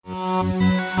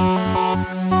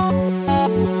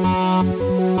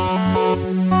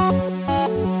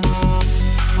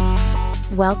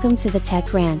Welcome to the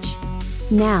Tech Ranch.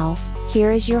 Now,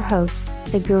 here is your host,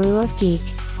 the Guru of Geek,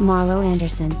 Marlo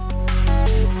Anderson.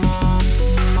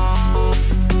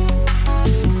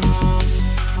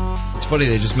 It's funny,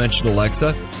 they just mentioned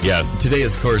Alexa. Yeah. Today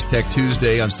is, of course, Tech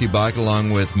Tuesday. I'm Steve Bach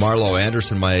along with Marlo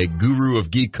Anderson, my Guru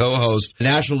of Geek co-host.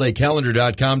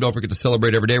 NationalDayCalendar.com. Don't forget to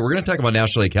celebrate every day. We're going to talk about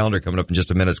National Day Calendar coming up in just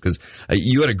a minute because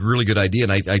you had a really good idea,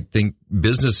 and I think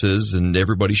businesses and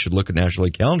everybody should look at National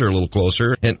Day Calendar a little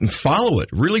closer and follow it,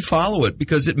 really follow it,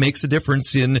 because it makes a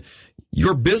difference in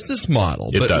your business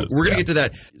model. It but does, we're going to get to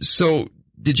that. So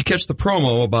did you catch the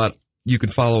promo about you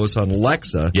can follow us on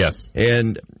Alexa? Yes.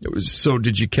 And so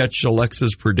did you catch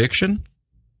Alexa's prediction?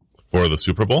 For the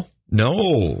Super Bowl?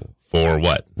 No. For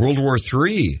what? World War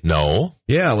III. No.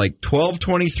 Yeah, like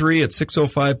 12:23 at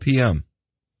 6:05 p.m.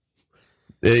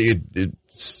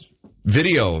 It's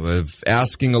video of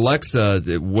asking Alexa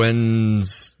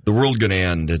when's the world going to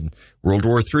end and World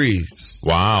War III.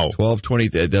 Wow.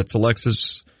 12:20. That's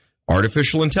Alexa's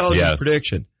artificial intelligence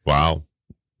prediction. Wow.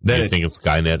 Do you think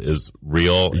Skynet is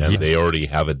real and they already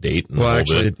have a date? Well,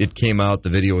 actually, it came out.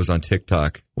 The video was on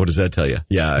TikTok. What does that tell you?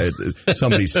 Yeah,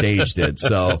 somebody staged it.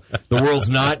 So the world's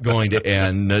not going to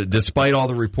end, despite all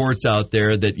the reports out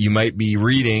there that you might be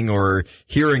reading or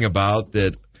hearing about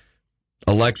that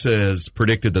Alexa has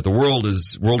predicted that World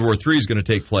War III is going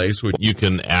to take place. You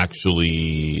can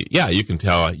actually, you can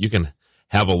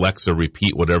have Alexa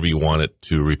repeat whatever you want it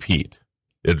to repeat.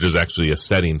 There's actually a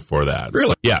setting for that.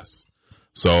 Really? Yes.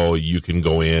 So you can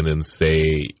go in and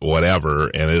say whatever,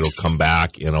 and it'll come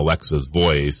back in Alexa's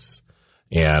voice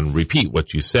and repeat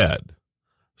what you said.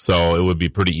 So it would be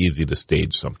pretty easy to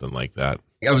stage something like that.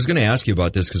 I was going to ask you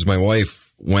about this because my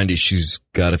wife, Wendy, she's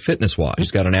got a fitness watch.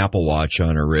 She's got an Apple Watch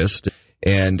on her wrist.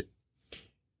 And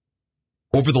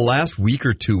over the last week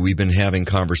or two, we've been having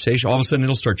conversation. All of a sudden,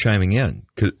 it'll start chiming in.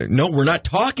 No, we're not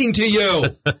talking to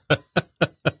you.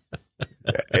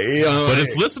 But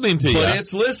it's listening to you. But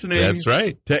it's listening. That's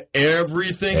right. To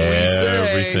everything we say.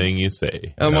 Everything you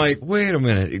say. I'm like, wait a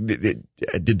minute.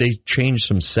 Did they change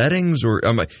some settings? Or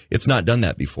I'm like, it's not done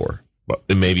that before. Well,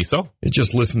 maybe so. It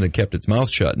just listened and kept its mouth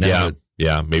shut. Now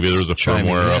maybe there was a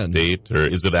firmware update, or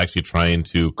is it actually trying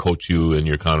to coach you in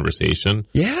your conversation?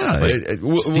 Yeah. Like,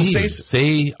 we'll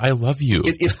say I love you.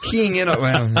 It's keying in.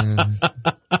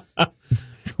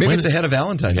 Maybe it's ahead of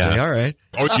Valentine's Day. All right.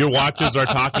 Or your watches are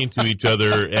talking to each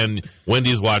other, and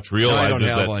Wendy's watch realizes I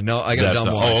don't have one. No, I got a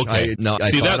dumb watch. Oh, okay. I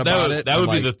thought about it. That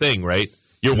would be the thing, right?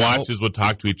 Your watches would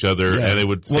talk to each other, and it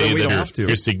would say that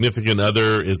your significant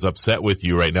other is upset with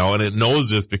you right now, and it knows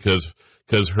this because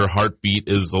her heartbeat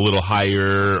is a little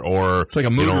higher, or it's like a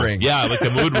mood ring. Yeah, like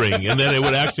a mood ring, and then it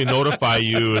would actually notify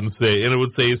you and it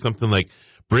would say something like,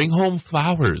 "Bring home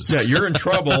flowers." Yeah, you're in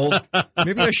trouble.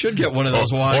 Maybe I should get one of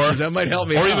those watches. That might help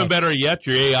me out. Or even better yet,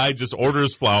 your AI just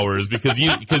orders flowers because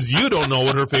you don't know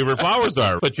what her favorite flowers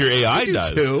are, but your AI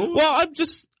does. Too. Well,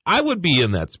 I would be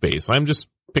in that space. I'm just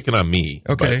picking on me.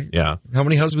 Okay. But, yeah. How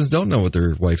many husbands don't know what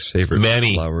their wife's favorite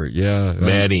flower? Yeah.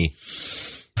 Many.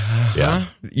 Yeah.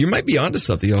 You might be onto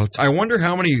something else. I wonder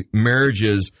how many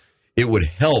marriages it would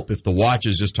help if the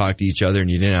watches just talked to each other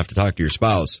and you didn't have to talk to your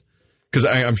spouse. Because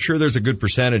I'm sure there's a good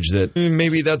percentage that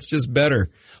maybe that's just better.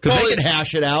 Because they could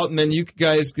hash it out, and then you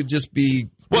guys could just be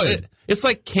good. It's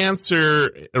like cancer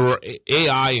or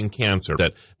AI and cancer.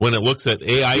 That when it looks at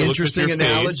AI, interesting looks at your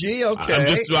analogy. Face,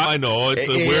 Okay, I know it's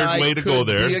a weird way to go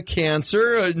there. Could be a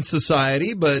cancer in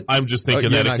society, but I'm just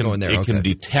thinking that it can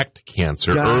detect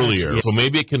cancer earlier. Yes. So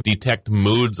maybe it can detect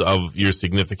moods of your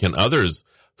significant others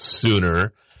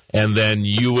sooner. And then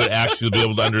you would actually be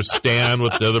able to understand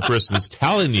what the other person's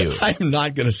telling you. I'm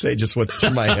not going to say just what's through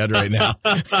my head right now.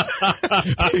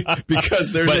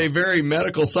 Because there's a very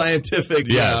medical, scientific...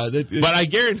 But I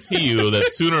guarantee you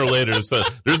that sooner or later,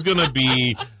 there's going to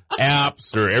be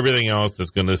apps or everything else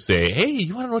that's going to say, hey,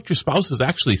 you want to know what your spouse is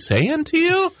actually saying to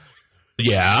you?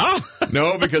 Yeah.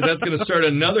 No, because that's going to start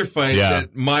another fight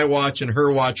that my watch and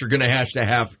her watch are going to hash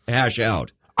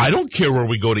out. I don't care where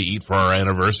we go to eat for our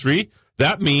anniversary.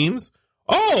 That means,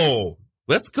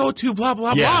 let's go to blah,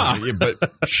 blah, blah. Yeah,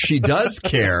 but she does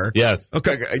care. Yes.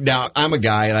 Okay, now, I'm a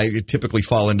guy, and I typically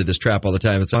fall into this trap all the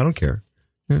time. I don't care.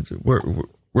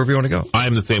 Wherever you want to go.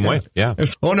 I'm the same way. Yeah.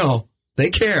 Oh, no. They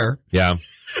care. Yeah.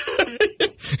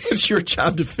 It's your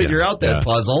job to figure out that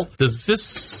puzzle. Does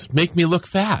this make me look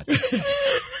fat?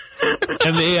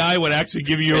 And the AI would actually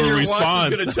give you a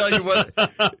response.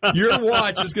 Your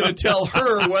watch is going to tell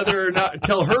her whether or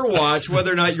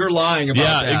not you're lying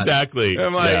about that. Yeah, exactly.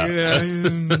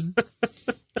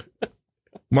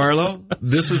 Marlo,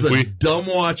 this is a dumb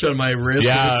watch on my wrist.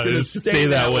 Yeah, and it's going to stay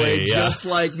that way, just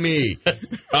like me.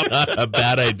 A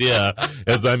bad idea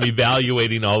as I'm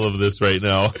evaluating all of this right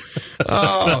now.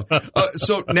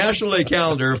 So National Day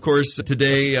Calendar, of course,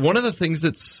 today, one of the things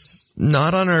that's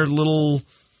not on our little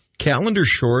calendar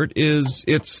short is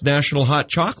it's National Hot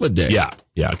Chocolate Day.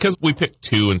 Yeah, because we picked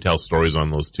 2 and tell stories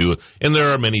on those 2. And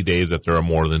there are many days that there are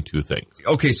more than 2 things.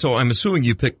 Okay, so I'm assuming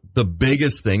you picked the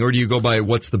biggest thing, or do you go by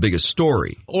what's the biggest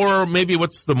story? Or maybe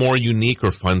what's the more unique or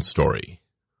fun story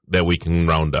that we can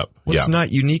round up. What's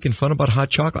not unique and fun about hot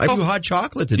chocolate? I do hot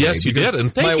chocolate today. Yes, you did,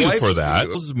 and thank you for that.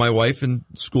 My wife in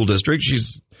school district,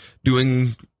 she's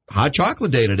doing Hot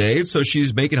Chocolate Day today, so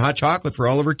she's making hot chocolate for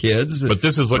all of her kids. But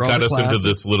this is what got us into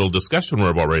this little discussion we're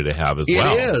about ready to have as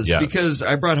well. It is, because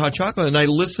I brought hot chocolate, and I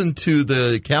listened to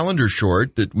the calendar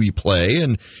short that we play,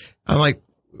 and I'm like,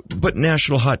 but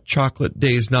National Hot Chocolate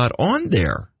Day is not on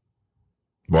there.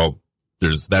 Well,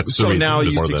 that's so the reason. Now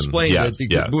you just explain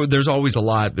that there's always a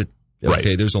lot, but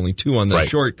okay, there's only 2 on the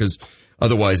short because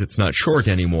otherwise it's not short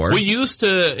anymore. We used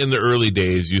to, in the early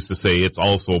days, say it's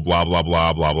also blah, blah,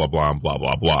 blah, blah, blah, blah, and blah,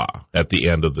 blah, blah at the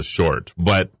end of the short.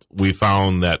 But we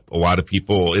found that a lot of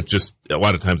people, a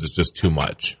lot of times it's just too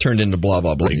much. Turned into blah,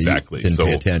 blah, blah. Exactly. Didn't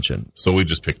pay attention. So we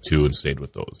just picked 2 and stayed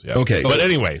with those. Yeah. Okay. But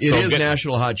anyway. It is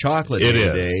National Hot Chocolate Day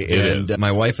today. And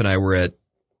my wife and I were at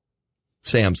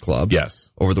Sam's Club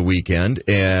over the weekend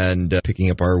and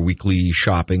picking up our weekly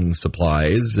shopping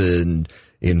supplies and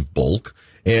in bulk.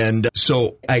 And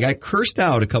so I got cursed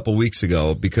out a couple weeks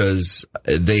ago because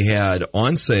they had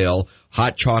on sale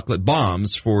hot chocolate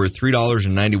bombs for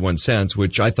 $3.91,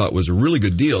 which I thought was a really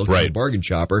good deal for a bargain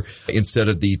shopper instead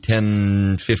of the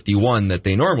 $10.51 that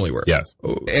they normally were. Yes.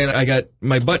 And I got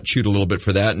my butt chewed a little bit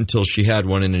for that until she had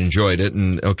one and enjoyed it.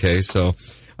 And okay, so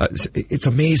it's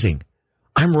amazing.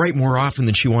 I'm right more often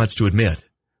than she wants to admit,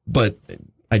 but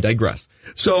I digress.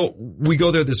 So we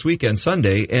go there this weekend,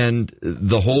 Sunday, and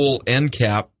the whole end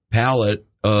cap pallet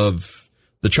of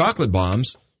the chocolate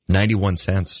bombs, 91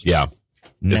 cents. Yeah.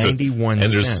 91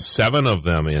 cents. And there's 7 of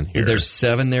them in here. There's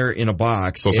 7 there in a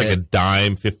box. So it's like a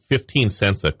dime, 15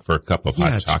 cents for a cup of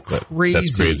hot chocolate. Crazy.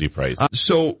 That's crazy price.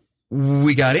 So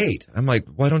we got 8. I'm like,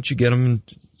 why don't you get them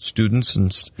students?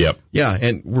 And yeah,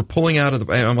 and we're pulling out of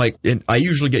and I'm like, and I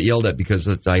usually get yelled at because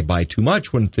I buy too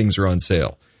much when things are on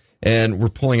sale. And we're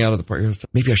pulling out of the park.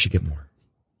 Maybe I should get more.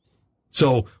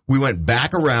 So we went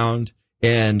back around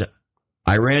and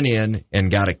I ran in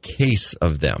and got a case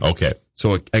of them. Okay.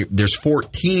 So there's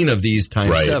 14 of these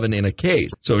times 7 in a case.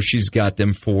 So she's got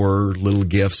them for little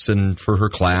gifts and for her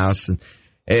class.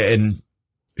 And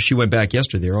she went back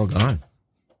yesterday. They're all gone.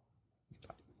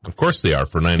 Of course they are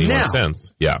for 91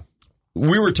 cents. Yeah.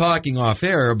 We were talking off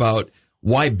air about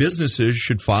why businesses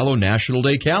should follow National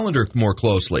Day Calendar more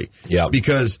closely. Yeah.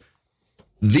 Because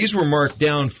these were marked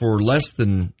down for less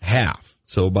than half.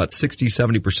 So about 60,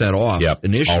 70% off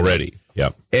initially. Already.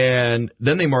 Yep. And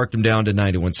then they marked them down to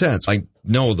 91 cents. I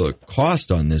know the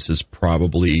cost on this is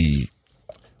probably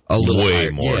a little way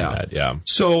higher. More than that, yeah.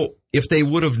 So if they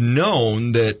would have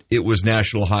known that it was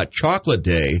National Hot Chocolate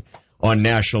Day on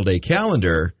National Day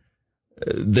Calendar,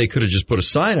 they could have just put a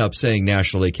sign up saying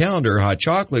National Day Calendar, hot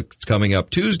chocolate's coming up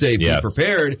Tuesday, be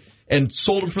prepared, and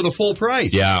sold them for the full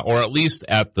price. Yeah, or at least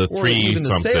at the or even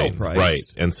the sale price. Right,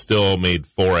 and still made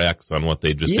 4X on what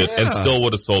they just did, and still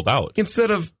would have sold out.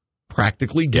 Instead of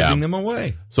practically giving them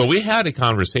away. So we had a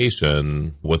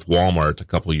conversation with Walmart a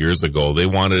couple of years ago. They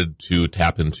wanted to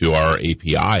tap into our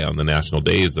API on the national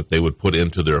days that they would put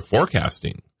into their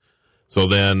forecasting. So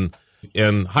then,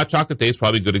 and Hot Chocolate Day is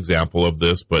probably a good example of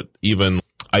this, but even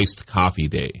Iced Coffee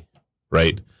Day,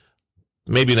 right?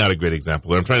 Maybe not a great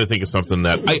example. I'm trying to think of something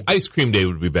that Ice Cream Day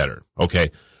would be better.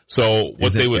 Okay. So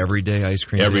what they would every day ice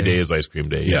cream every day? Day is Ice Cream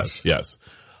Day. Yes.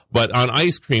 But on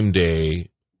Ice Cream Day,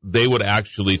 they would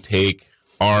actually take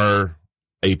our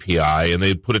API and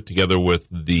they'd put it together with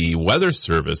the Weather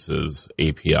Services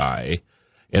API.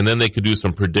 And then they could do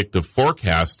some predictive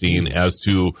forecasting as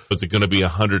to, is it going to be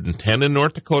 110 in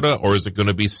North Dakota or is it going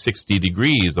to be 60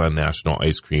 degrees on National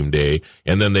Ice Cream Day?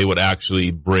 And then they would actually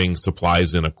bring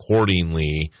supplies in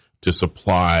accordingly to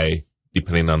supply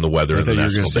depending on the weather and the national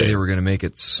day. I thought you were going to say they were going to make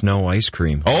it snow ice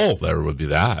cream. Oh, there would be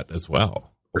that as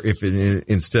well. Or if it,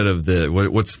 instead of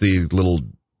what's the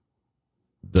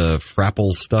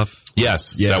Frapple stuff?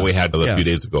 Yes, that we had a few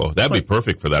days ago. That'd be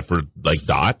perfect for that, for like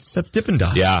dots. That's Dippin'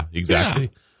 Dots. Yeah, exactly.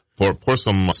 Yeah. Pour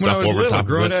some stuff over top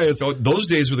of it. Those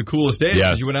days were the coolest days.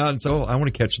 Yes. You went out and said, I want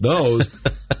to catch those.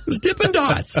 It was Dippin'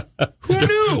 Dots. Who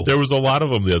knew? There was a lot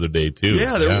of them the other day, too.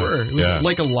 Yeah, there were. It was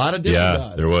like a lot of Dippin' Dots.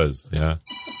 Yeah, there was. Yeah.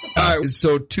 All right,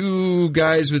 so two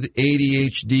guys with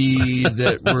ADHD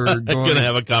that were going to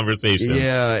have a conversation.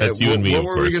 Yeah. That's you and me, What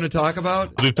were we going to talk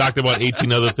about? We've talked about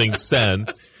 18 other things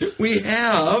since. We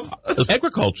have.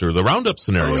 Agriculture, the Roundup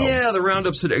scenario. Oh, yeah, the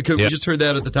Roundup scenario. We just heard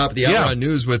that at the top of the hour on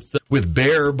news with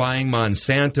Bayer buying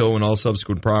Monsanto and all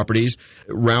subsequent properties.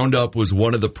 Roundup was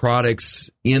one of the products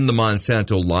in the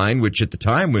Monsanto line, which at the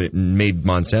time made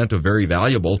Monsanto very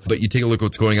valuable. But you take a look at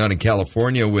what's going on in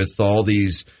California with all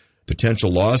these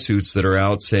potential lawsuits that are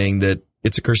out saying that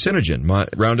it's a carcinogen.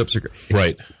 Roundup's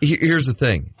right. Here's the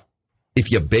thing.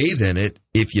 If you bathe in it,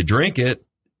 if you drink it,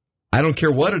 I don't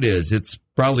care what it is, it's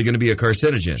probably going to be a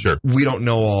carcinogen. Sure. We don't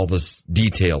know all the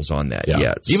details on that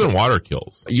yet. Even water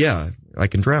kills. Yeah, I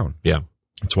can drown. Yeah.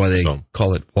 That's why they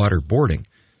call it waterboarding.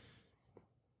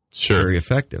 Sure. Very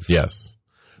effective. Yes.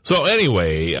 So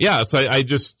anyway, so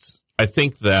I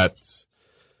think that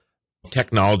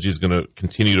technology is going to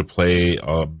continue to play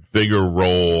a bigger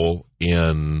role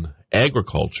in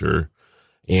agriculture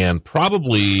and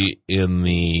probably in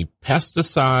the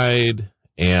pesticide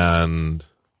and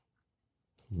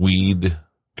weed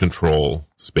control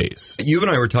space. You and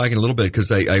I were talking a little bit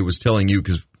because I was telling you,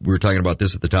 because we were talking about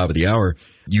this at the top of the hour,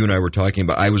 you and I were talking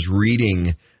about, I was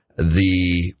reading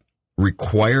the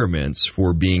requirements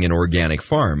for being an organic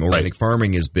farm. Organic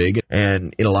farming is big,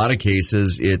 and in a lot of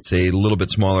cases, it's a little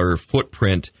bit smaller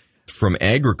footprint from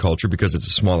agriculture because it's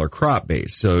a smaller crop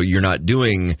base. So you're not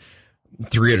doing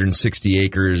 360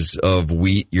 acres of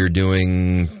wheat, you're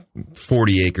doing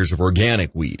 40 acres of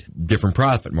organic wheat, different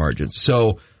profit margins.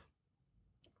 So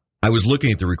I was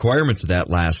looking at the requirements of that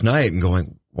last night and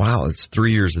going, wow, it's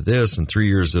 3 years of this and 3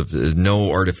 years of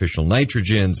no artificial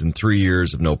nitrogens and 3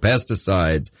 years of no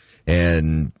pesticides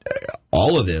and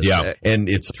all of this. Yeah. And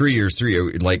it's 3 years,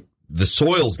 like the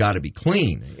soil's got to be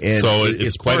clean. And so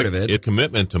it's quite part of it. A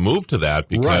commitment to move to that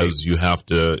because you have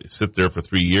to sit there for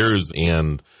 3 years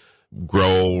and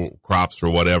grow crops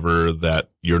or whatever that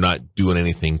you're not doing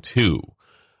anything to.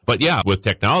 But yeah, with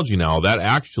technology now, that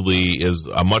actually is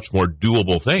a much more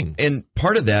doable thing. And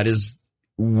part of that is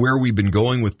where we've been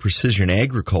going with precision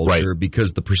agriculture,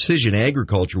 because the precision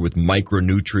agriculture with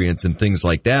micronutrients and things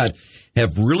like that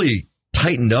have really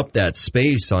tightened up that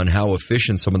space on how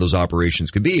efficient some of those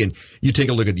operations could be. And you take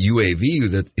a look at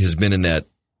UAV that has been in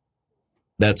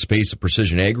that space of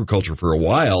precision agriculture for a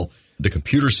while. The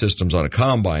computer systems on a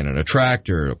combine and a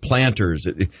tractor, planters,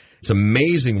 it's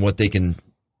amazing what they can,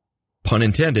 pun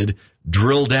intended,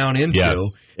 drill down into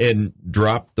and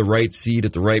drop the right seed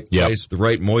at the right place, with the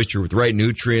right moisture, with the right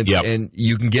nutrients, and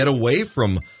you can get away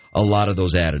from a lot of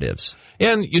those additives.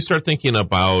 And you start thinking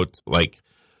about, like,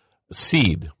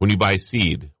 seed. When you buy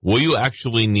seed, will you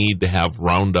actually need to have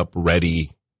Roundup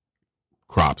ready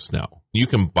crops now? You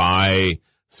can buy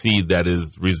seed that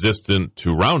is resistant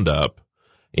to Roundup,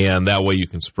 and that way you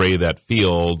can spray that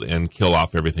field and kill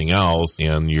off everything else,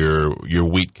 and your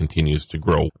wheat continues to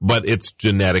grow. But it's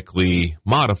genetically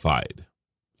modified.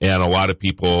 And a lot of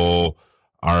people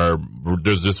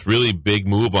there's this really big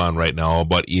move on right now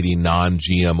about eating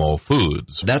non-GMO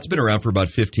foods. That's been around for about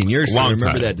 15 years. I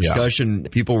remember that discussion.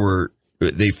 People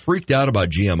they freaked out about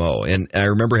GMO. And I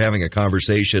remember having a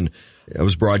conversation. I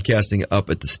was broadcasting up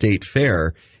at the state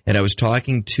fair, and I was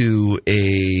talking to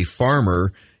a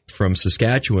farmer from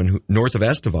Saskatchewan, north of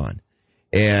Estevan.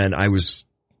 And I was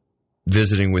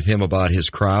visiting with him about his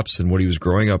crops and what he was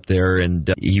growing up there.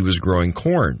 And he was growing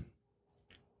corn.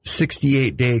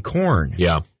 68-day corn.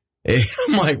 Yeah. And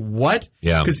I'm like, what?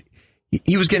 Yeah. Because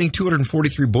he was getting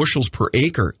 243 bushels per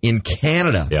acre in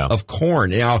Canada of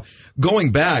corn. Now,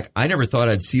 going back, I never thought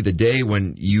I'd see the day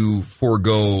when you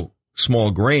forego small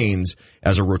grains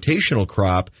as a rotational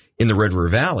crop in the Red River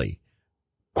Valley.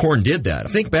 Corn did that.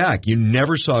 Think back, you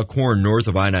never saw corn north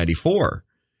of I-94.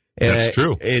 That's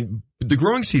true. And the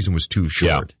growing season was too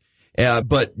short.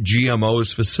 But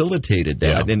GMOs facilitated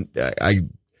that. And I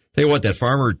tell you what, that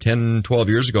farmer 10, 12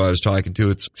 years ago I was talking to,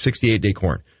 it's 68-day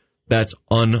corn. That's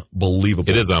unbelievable.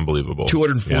 It is unbelievable.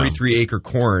 243 acre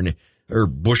corn or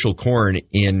bushel corn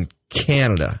in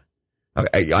Canada.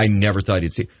 I never thought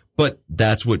you'd see. But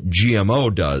that's what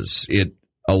GMO does. It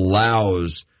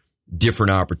allows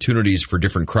different opportunities for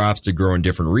different crops to grow in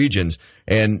different regions.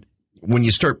 And when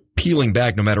you start peeling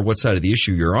back, no matter what side of the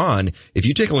issue you're on, if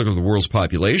you take a look at the world's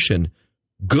population,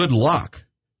 good luck.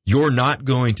 You're not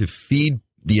going to feed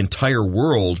the entire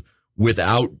world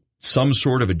without some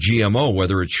sort of a GMO,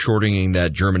 whether it's shortening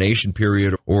that germination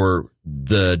period or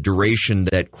the duration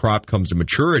that crop comes to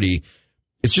maturity.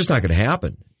 It's just not going to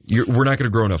happen. We're not going to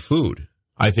grow enough food.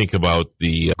 I think about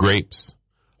the grapes.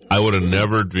 I would have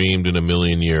never dreamed in a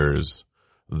million years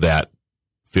that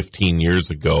 15 years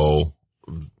ago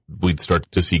we'd start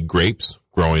to see grapes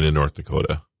growing in North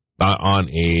Dakota, not on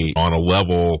a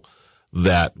level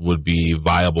that would be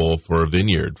viable for a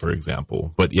vineyard, for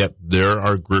example. But yet there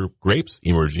are grapes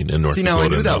emerging in North Dakota. See, now I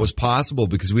knew that was possible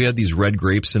because we had these red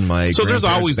grapes in my so there's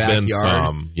always backyard, been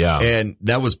some, yeah. And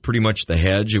that was pretty much the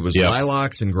hedge. It was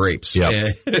lilacs and grapes.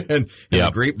 Yep. And the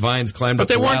grapevines climbed up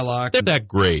the lilac. They're that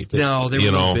great. No, they were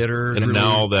a little bitter. And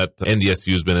now that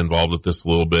NDSU has been involved with this a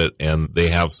little bit, and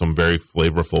they have some very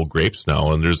flavorful grapes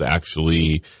now, and there's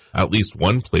actually at least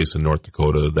one place in North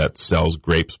Dakota that sells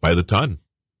grapes by the ton.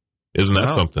 Isn't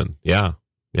that something? Yeah.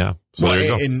 Yeah. So there you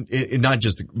go. And not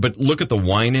just, but look at the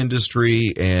wine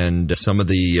industry and some of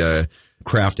the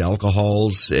craft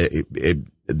alcohols,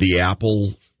 the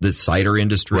apple, the cider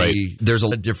industry. Right. There's a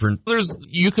lot of different.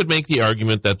 You could make the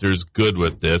argument that there's good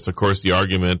with this. Of course, the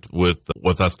argument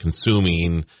with us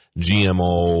consuming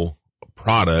GMO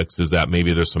products is that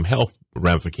maybe there's some health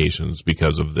ramifications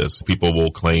because of this. People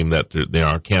will claim that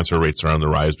our cancer rates are on the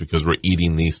rise because we're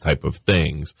eating these type of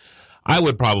things. I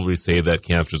would probably say that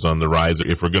cancer is on the rise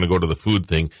if we're going to go to the food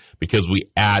thing because we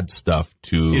add stuff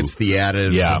to. It's the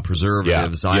additives and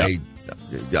preservatives. I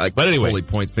but anyway, totally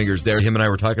point fingers there. Him and I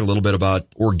were talking a little bit about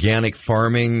organic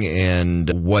farming and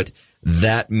what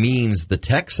that means, the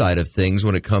tech side of things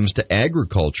when it comes to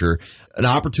agriculture, an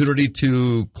opportunity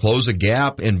to close a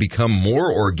gap and become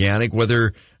more organic,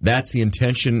 whether that's the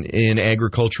intention in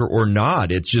agriculture or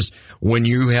not. It's just when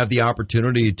you have the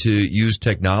opportunity to use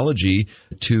technology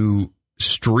to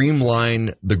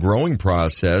streamline the growing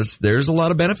process, there's a lot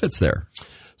of benefits there.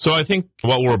 So I think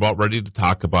what we're about ready to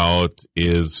talk about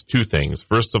is two things.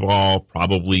 First of all,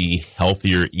 probably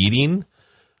healthier eating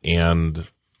and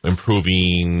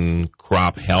improving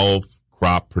crop health,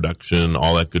 crop production,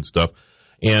 all that good stuff.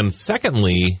 And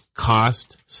secondly,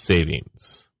 cost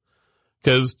savings.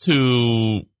 Because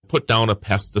to put down a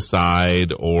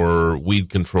pesticide or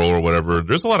weed control or whatever,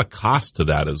 there's a lot of cost to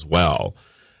that as well.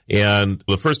 And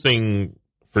the first thing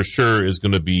for sure is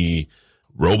going to be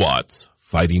robots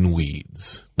fighting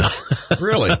weeds.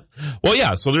 Really? Well,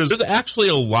 yeah. So there's actually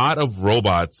a lot of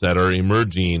robots that are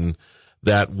emerging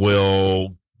that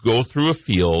will go through a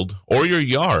field or your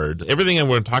yard. Everything I'm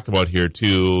going to talk about here,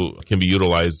 too, can be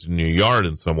utilized in your yard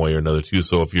in some way or another, too.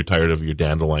 So if you're tired of your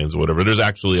dandelions or whatever, there's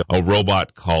actually a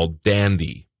robot called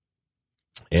Dandy.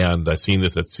 And I've seen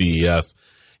this at CES.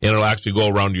 And it'll actually go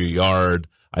around your yard,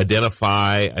 I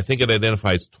think it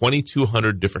identifies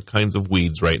 2,200 different kinds of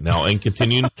weeds right now and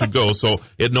continuing to go. So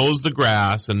it knows the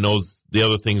grass and knows the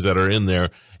other things that are in there.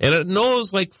 And it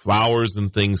knows like flowers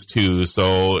and things too,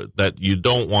 so that you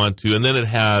don't want to. And then it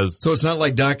has. So it's not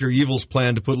like Dr. Evil's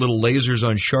plan to put little lasers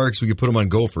on sharks. We could put them on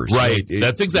gophers. Right.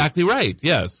 That's exactly right.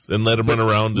 Yes. And let them run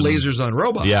around. Lasers on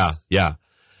robots. Yeah. Yeah.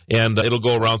 And it'll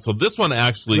go around. So this one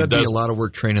actually That'd be a lot of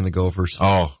work training the gophers.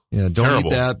 Oh, yeah. Don't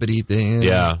terrible. Eat that, but eat the.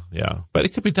 Yeah. Yeah. But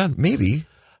it could be done. Maybe.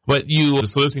 But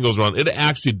so this thing goes around. It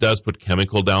actually does put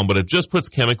chemical down, but it just puts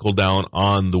chemical down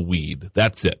on the weed.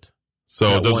 That's it.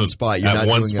 So at one spot, you're not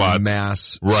doing a mass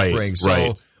spraying.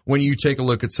 So when you take a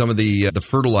look at some of the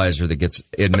fertilizer that gets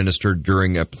administered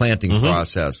during a planting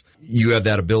process, you have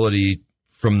that ability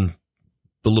from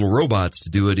the little robots to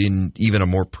do it in even a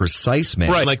more precise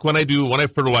manner. Right. Like when I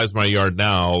fertilize my yard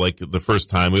now, like the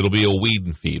first time, it'll be a weed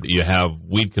and feed. You have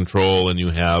weed control and you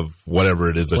have whatever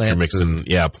it is that you're mixing. Food.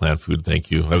 Yeah, plant food.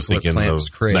 Thank you. I was thinking of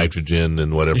nitrogen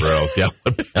and whatever else. Yeah,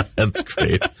 that's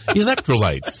great.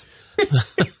 Electrolytes.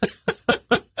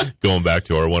 Going back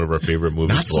to one of our favorite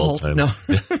movies of all time. No.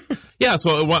 Yeah, so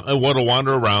I want to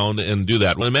wander around and do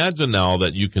that. Well, imagine now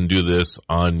that you can do this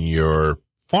on your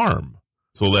farm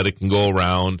so that it can go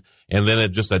around and then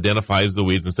it just identifies the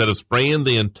weeds. Instead of spraying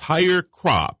the entire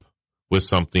crop with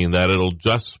something, that it'll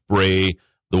just spray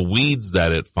the weeds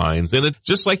that it finds. And it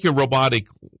just like your robotic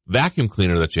vacuum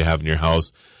cleaner that you have in your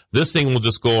house, this thing will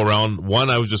just go around. One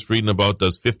I was just reading about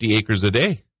does 50 acres a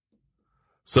day.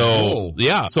 So,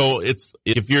 yeah, so it's,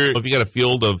 if you got a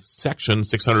field of section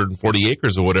 640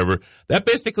 acres or whatever, that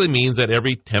basically means that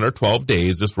every 10 or 12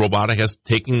 days, this robotic has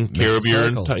taken care of your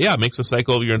entire, makes a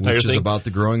cycle of your entire thing. Which is about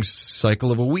the growing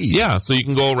cycle of a weed. Yeah, so you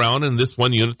can go around and this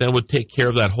one unit then would take care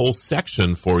of that whole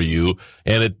section for you,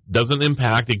 and it doesn't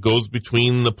impact, it goes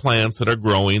between the plants that are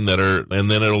growing and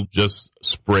then it'll just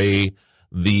spray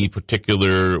the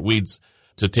particular weeds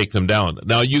to take them down.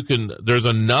 Now there's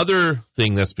another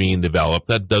thing that's being developed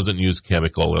that doesn't use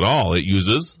chemical at all. It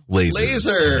uses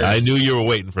lasers. I knew you were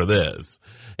waiting for this.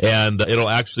 And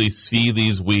it'll actually see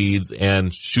these weeds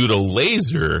and shoot a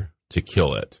laser to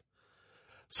kill it.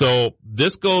 So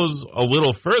this goes a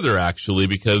little further actually,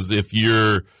 because if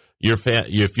your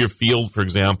field, for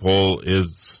example,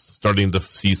 is starting to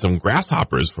see some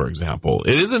grasshoppers, for example.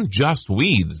 It isn't just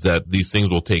weeds that these things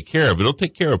will take care of. It'll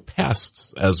take care of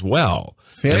pests as well.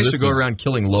 See, I used to go around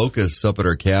killing locusts up at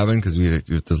our cabin because we had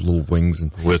the little wings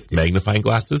and with magnifying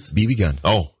glasses. BB gun.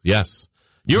 Oh, yes.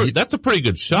 That's a pretty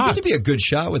good shot. You get to be a good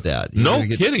shot with that. No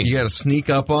kidding. You got to sneak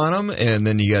up on them, and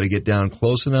then you got to get down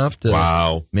close enough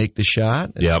to make the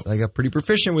shot. Yep. I got pretty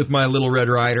proficient with my little Red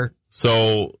Ryder.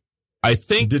 So I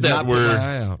think that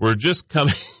we're just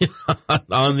coming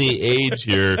on the age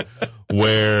here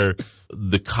where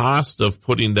the cost of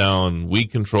putting down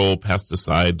weed control,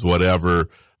 pesticides, whatever,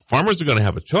 farmers are going to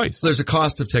have a choice. There's a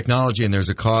cost of technology and there's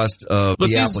a cost of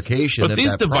application. But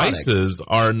these devices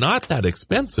are not that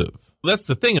expensive. That's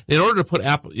the thing. In order to put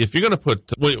if you're going to put,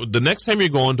 the next time you're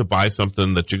going to buy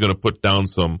something that you're going to put down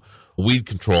some weed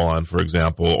control on, for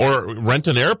example, or rent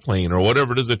an airplane or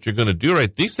whatever it is that you're going to do,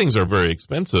 right? These things are very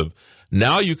expensive.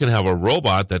 Now you can have a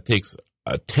robot that takes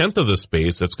a tenth of the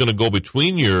space that's going to go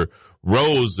between your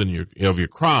rows and your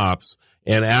crops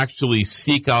and actually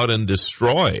seek out and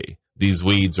destroy these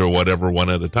weeds or whatever one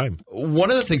at a time.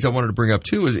 One of the things I wanted to bring up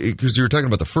too is because you were talking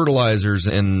about the fertilizers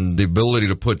and the ability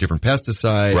to put different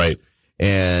pesticides, right,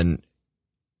 and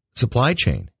supply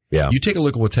chain. Yeah. You take a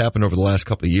look at what's happened over the last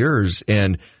couple of years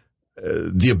and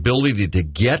the ability to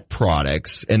get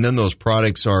products, and then those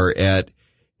products are at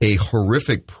a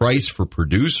horrific price for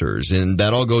producers, and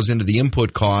that all goes into the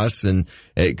input costs, and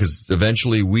because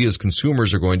eventually we as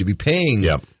consumers are going to be paying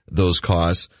those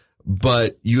costs.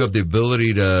 But you have the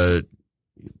ability to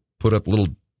put up little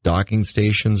docking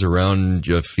stations around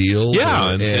your field,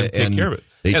 and take care of it.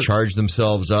 They charge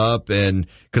themselves up, and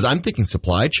because I'm thinking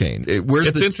supply chain.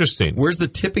 It's interesting. Where's the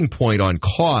tipping point on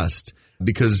cost?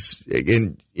 Because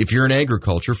if you're in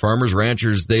agriculture, farmers,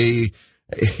 ranchers,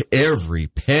 every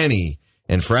penny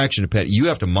and fraction of penny, you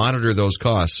have to monitor those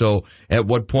costs. So at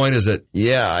what point is it,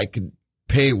 I could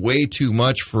pay way too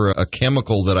much for a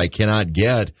chemical that I cannot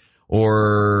get,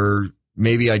 or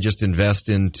maybe I just invest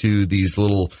into these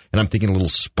little, and I'm thinking little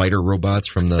spider robots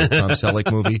from the Tom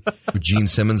Selleck movie. Gene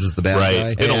Simmons is the bad guy.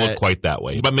 Right. They don't look quite that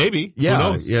way, but maybe. Yeah. Who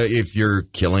knows? Yeah. If you're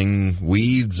killing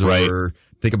weeds or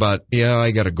think about, I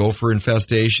got a gopher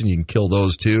infestation. You can kill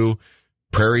those too.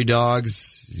 Prairie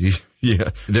dogs. Yeah.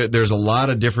 There's a lot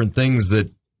of different things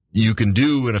that you can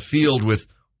do in a field with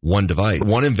one device,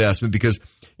 one investment,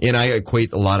 and I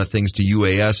equate a lot of things to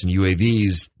UAS and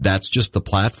UAVs. That's just the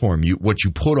platform. What you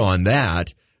put on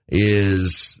that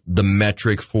is the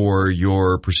metric for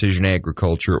your precision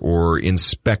agriculture or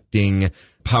inspecting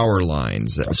power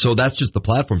lines. So that's just the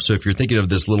platform. So if you're thinking of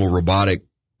this little robotic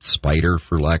spider,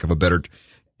 for lack of a better,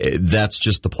 that's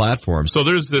just the platform. So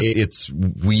there's this. It's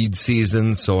weed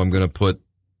season, so I'm going to put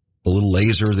a little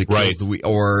laser that kills the weed,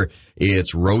 or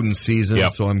it's rodent season,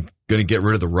 so I'm going to get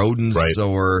rid of the rodents,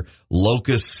 or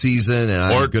locust season, and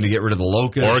I'm going to get rid of the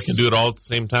locusts. Or it can do it all at the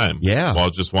same time. Yeah. While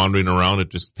it's just wandering around, it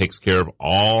just takes care of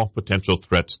all potential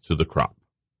threats to the crop.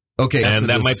 Okay.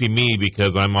 And that might be me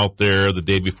because I'm out there the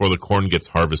day before the corn gets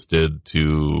harvested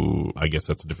I guess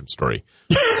that's a different story.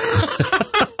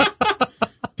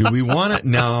 Do we want it?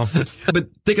 No. But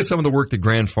think of some of the work that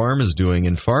Grand Farm is doing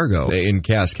in Fargo, in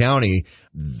Cass County.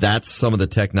 That's some of the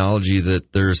technology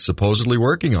that they're supposedly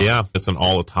working on. Yeah, it's an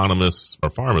all-autonomous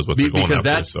farm is what they're going after. Because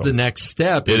that's the next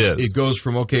step. It is. It goes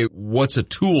from, what's a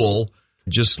tool,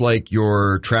 just like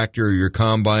your tractor or your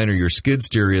combine or your skid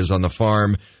steer is on the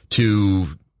farm, to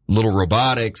little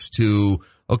robotics, to,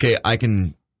 I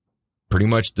can pretty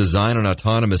much design an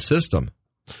autonomous system.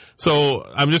 So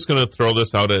I'm just going to throw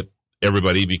this out at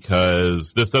everybody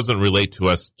because this doesn't relate to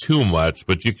us too much,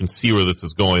 but you can see where this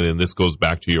is going, and this goes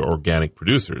back to your organic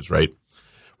producers, right?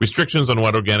 Restrictions on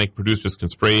what organic producers can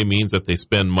spray means that they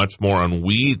spend much more on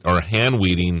weed or hand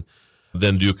weeding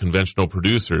than do conventional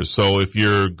producers. So if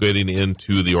you're getting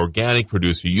into the organic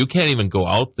producer, you can't even go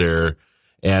out there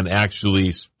and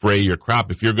actually spray your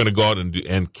crop. If you're going to go out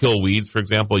and kill weeds, for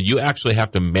example, you actually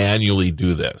have to manually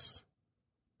do this.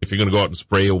 If you're going to go out and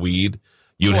spray a weed,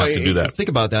 you would have to do that. Think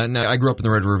about that. Now, I grew up in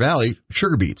the Red River Valley,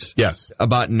 sugar beets. Yes.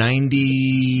 About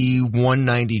 91,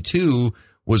 92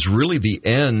 was really the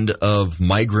end of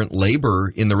migrant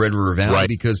labor in the Red River Valley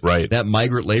because that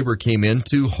migrant labor came in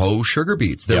to hoe sugar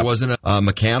beets. There wasn't a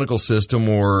mechanical system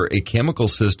or a chemical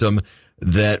system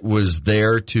that was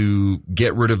there to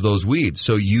get rid of those weeds.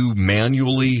 So you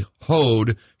manually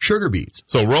hoed sugar beets.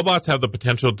 So robots have the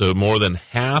potential to more than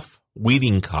half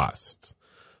weeding costs.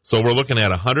 So we're looking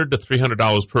at $100 to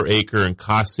 $300 per acre in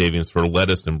cost savings for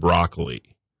lettuce and broccoli.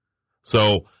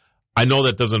 So I know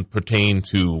that doesn't pertain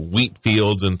to wheat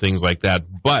fields and things like that,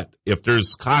 but if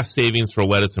there's cost savings for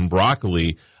lettuce and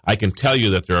broccoli, I can tell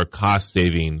you that there are cost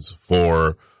savings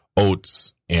for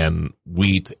oats and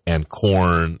wheat and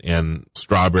corn and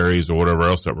strawberries or whatever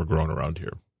else that we're growing around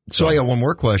here. So I got one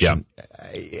more question.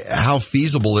 Yeah. How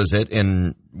feasible is it,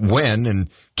 and when, and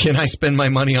can I spend my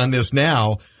money on this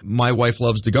now? My wife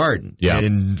loves to garden. Yeah.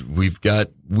 And we've got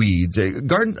weeds.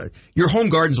 Your home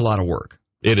garden's a lot of work.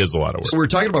 It is a lot of work. So we're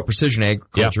talking about precision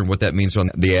agriculture and what that means on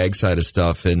the ag side of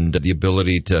stuff, and the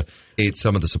ability to aid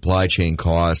some of the supply chain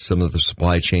costs, some of the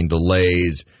supply chain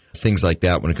delays, things like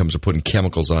that when it comes to putting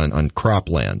chemicals on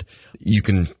cropland. You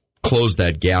can close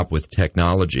that gap with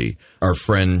technology. Our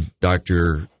friend,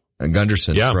 Dr.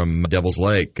 Gunderson from Devil's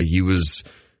Lake, he was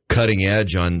cutting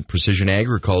edge on precision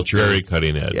agriculture. Very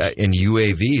cutting edge. And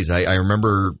UAVs. I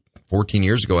remember 14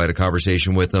 years ago, I had a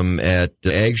conversation with him at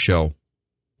the Ag Show,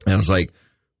 and I was like,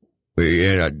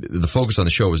 the focus on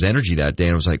the show was energy that day,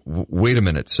 and I was like, wait a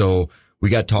minute. So we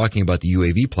got talking about the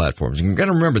UAV platforms. And you've got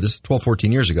to remember, this is 12,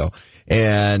 14 years ago.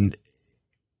 And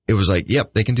it was like,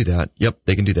 yep, they can do that. Yep,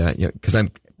 they can do that. Yeah, because I'm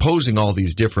posing all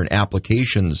these different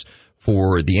applications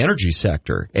for the energy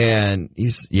sector. And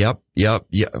he's, yep.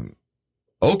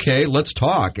 Okay, let's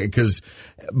talk.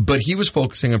 But he was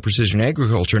focusing on precision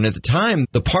agriculture. And at the time,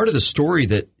 the part of the story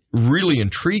that really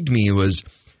intrigued me was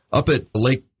up at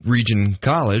Lake Region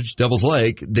College, Devil's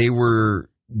Lake, they were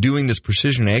doing this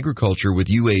precision agriculture with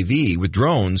UAV, with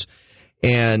drones,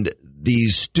 and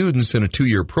these students in a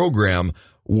 2-year program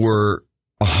were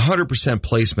 100%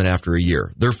 placement after a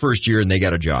year. Their first year, and they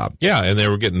got a job. Yeah, and they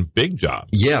were getting big jobs.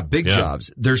 Yeah, big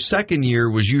jobs. Their second year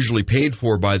was usually paid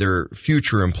for by their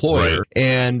future employer, right.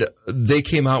 And they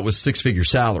came out with 6-figure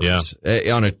salaries.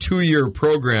 On a 2-year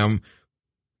program.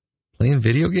 Playing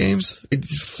video games?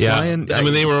 It's flying. I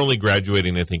mean, they were only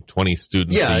graduating, I think, 20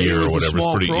 students a year or whatever. A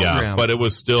small program. But it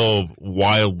was still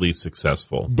wildly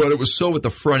successful. But it was so at the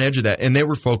front edge of that, and they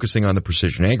were focusing on the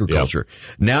precision agriculture.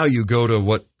 Yep. Now you go to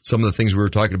what some of the things we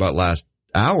were talking about last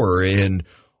hour, and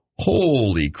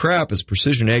holy crap, has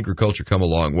precision agriculture come a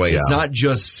long way. Yeah. It's not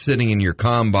just sitting in your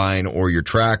combine or your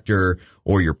tractor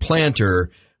or your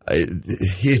planter.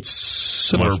 It's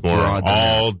so much more, broad,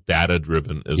 all data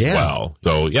driven as well.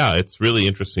 So it's really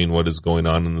interesting what is going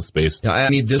on in the space. I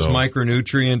need this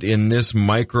micronutrient in this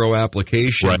micro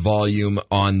application volume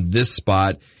on this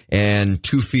spot, and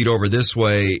 2 feet over this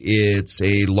way, it's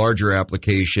a larger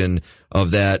application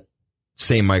of that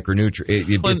same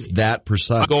micronutrient. It's that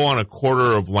precise. Go on a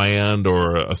quarter of land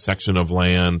or a section of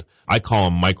land. I call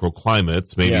them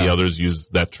microclimates. Maybe others use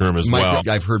that term as well.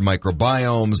 I've heard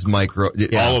microbiomes,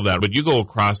 all of that. But you go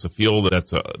across a field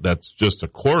that's just a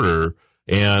quarter,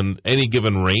 and any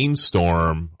given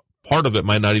rainstorm, part of it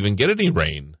might not even get any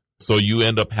rain. So you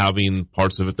end up having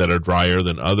parts of it that are drier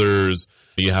than others.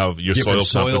 You have your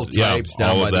soil types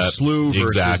down by the slough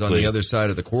versus on the other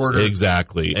side of the quarter.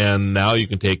 Exactly. And now you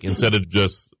can take, instead of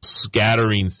just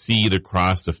scattering seed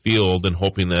across the field and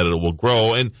hoping that it will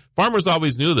grow. And farmers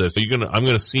always knew this. So I'm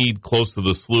going to seed close to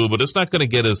the slough, but it's not going to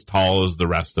get as tall as the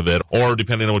rest of it. Or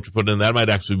depending on what you put in, that might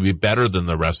actually be better than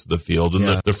the rest of the field.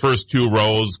 And the first 2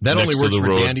 rows that next only works to the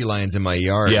for road, dandelions in my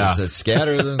yard. Yeah. It's a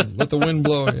scatter them, let the wind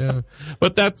blow. Yeah.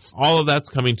 But all of that's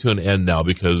coming to an end now,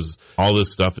 because all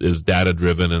this stuff is data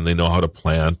driven and they know how to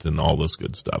plant and all this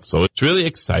good stuff. So it's really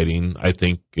exciting. I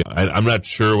think I'm not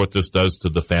sure what this does to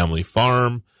the family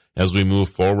farm as we move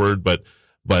forward, but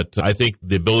I think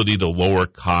the ability to lower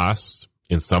costs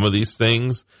in some of these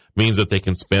things means that they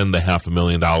can spend the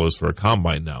 $500,000 for a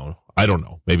combine now. I don't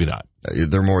know. Maybe not.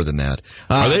 They're more than that.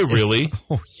 Are they really?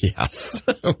 Oh, yes.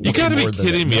 You got to be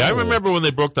kidding me. No. I remember when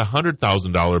they broke the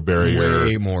 $100,000 barrier.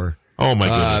 Way more. Oh, my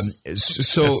goodness.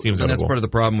 And that's part of the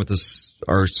problem with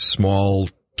our small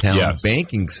town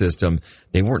banking system.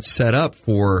 They weren't set up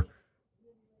for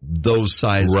those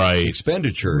size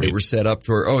expenditure. They were set up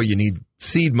for, you need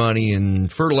seed money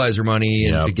and fertilizer money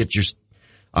and to get your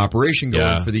operation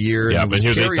going for the year. Yeah, but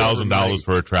here's $8,000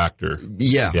 for a tractor.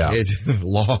 Yeah.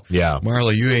 Law. Yeah.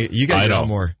 Marla, you got to know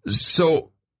more.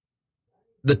 So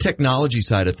the technology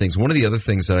side of things, one of the other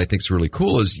things that I think is really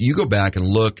cool is you go back and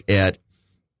look at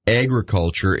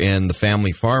agriculture and the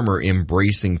family farmer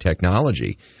embracing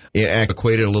technology. It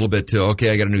equated a little bit to, I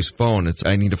got a new phone.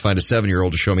 I need to find a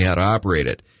 7-year-old to show me how to operate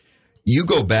it. You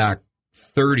go back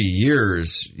 30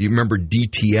 years, you remember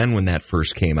DTN when that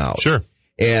first came out. Sure.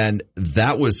 And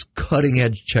that was cutting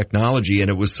edge technology, and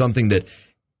it was something that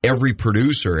every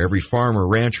producer, every farmer,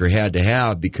 rancher had to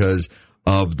have because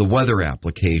of the weather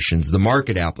applications, the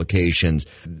market applications.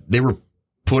 They were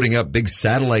putting up big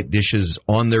satellite dishes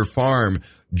on their farm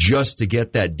just to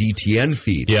get that DTN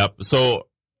feed. Yep. So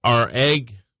our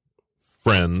ag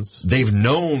friends. They've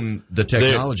known the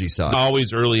technology side.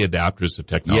 Always early adapters to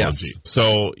technology. Yes.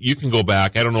 So you can go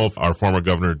back. I don't know if our former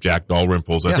governor, Jack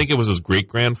Dalrymple's, I think it was his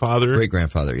great-grandfather.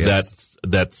 Great-grandfather, yes.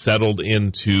 That settled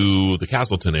into the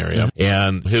Castleton area. Mm-hmm.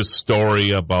 And his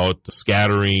story about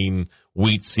scattering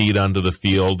wheat seed onto the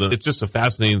field. And it's just a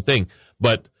fascinating thing.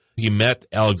 But he met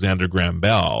Alexander Graham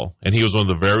Bell, and he was one of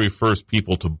the very first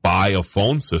people to buy a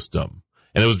phone system.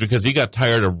 And it was because he got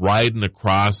tired of riding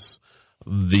across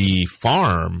the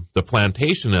farm, the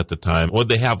plantation at the time. What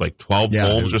did they have, like 12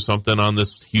 homes or something on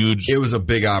this huge... It was a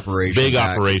big operation.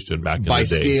 Back in the day. By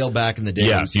scale back in the day.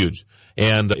 Yeah, huge.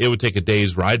 And it would take a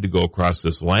day's ride to go across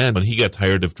this land, and he got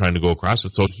tired of trying to go across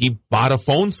it, so he bought a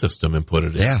phone system and put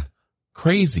it in. Yeah.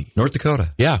 Crazy. North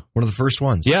Dakota. Yeah. One of the first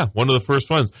ones. Yeah, one of the first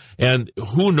ones. And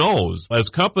who knows, as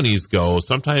companies go,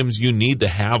 sometimes you need to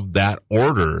have that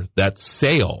order, that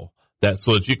sale,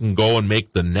 so that you can go and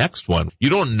make the next one. You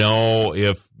don't know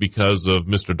if, because of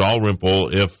Mr. Dalrymple,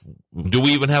 do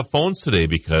we even have phones today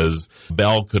because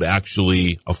Bell could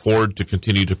actually afford to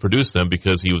continue to produce them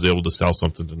because he was able to sell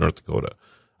something to North Dakota.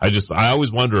 I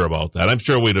always wonder about that. I'm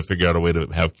sure a way to figure out a way to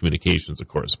have communications, of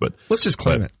course, but let's just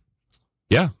claim it.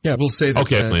 Yeah. Yeah, we'll say that.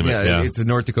 Okay, claim it. Yeah. It's a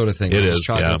North Dakota thing. It is.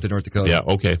 Chalk up to North Dakota. Yeah,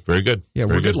 okay. Very good. Yeah,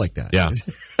 very we're good like that. Yeah.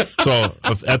 So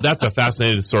that's a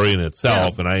fascinating story in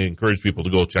itself, and I encourage people to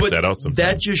go check that out sometime.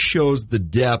 That just shows the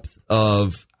depth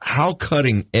of how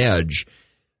cutting edge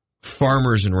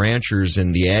farmers and ranchers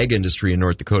in the ag industry in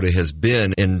North Dakota has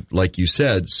been. And like you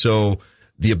said, so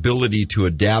the ability to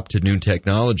adapt to new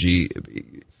technology,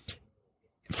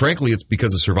 frankly, it's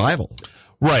because of survival.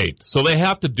 Right. So they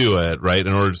have to do it, right,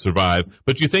 in order to survive.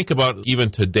 But you think about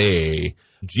even today,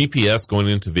 GPS going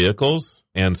into vehicles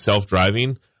and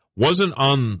self-driving wasn't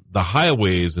on the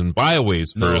highways and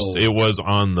byways first. No. It was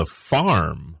on the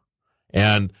farm.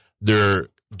 And they're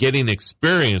getting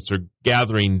experience. They're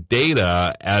gathering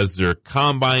data as they're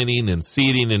combining and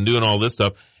seeding and doing all this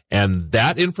stuff. And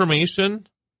that information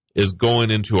is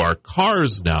going into our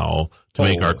cars now to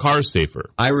make our cars safer.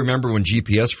 I remember when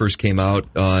GPS first came out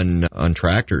on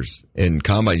tractors and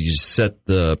combines, you just set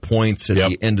the points at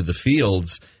the end of the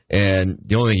fields, and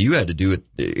the only thing you had to do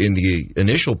in the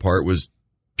initial part was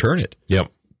turn it.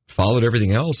 Yep. Followed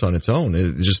everything else on its own.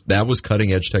 That was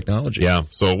cutting edge technology. Yeah.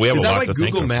 So we have a lot to think of. Is that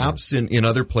like Google Maps in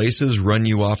other places run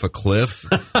you off a cliff,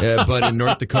 but in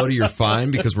North Dakota you're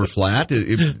fine because we're flat?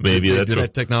 Maybe that's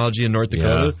that technology in North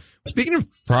Dakota. Yeah. Speaking of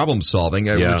problem solving,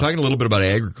 we're talking a little bit about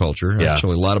agriculture,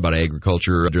 actually a lot about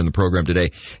agriculture during the program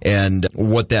today, and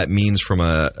what that means from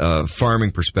a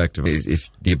farming perspective. If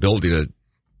the ability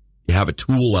to have a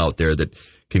tool out there that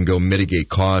can go mitigate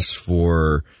costs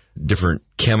for different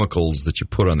chemicals that you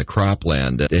put on the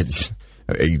cropland. It's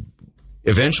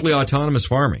eventually autonomous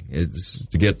farming. It's,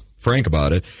 to get frank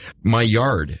about it. My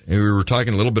yard, and we were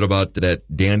talking a little bit about that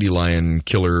dandelion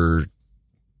killer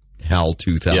HAL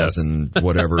 2000,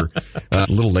 whatever,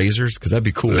 little lasers, because that'd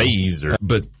be cool. Laser.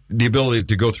 But the ability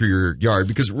to go through your yard,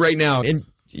 because right now, and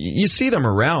you see them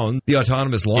around, the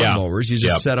autonomous lawnmowers, you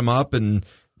just set them up and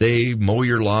they mow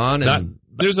your lawn.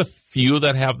 There's a few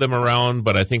that have them around,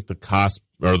 but I think the cost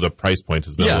or the price point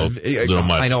has been a little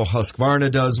much. I know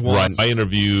Husqvarna does one. Right. I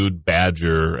interviewed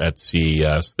Badger at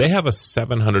CES. They have a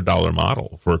 $700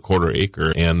 model for a quarter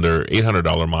acre, and their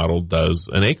 $800 model does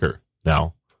an acre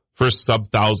now. First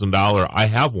sub-$1,000, I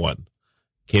have one.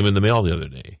 Came in the mail the other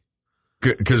day.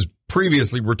 Because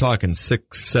previously we're talking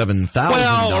 $6,000-$7,000.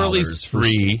 Well, or at least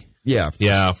three.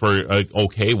 Yeah, for an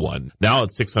okay one. Now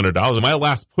it's $600. My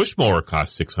last push mower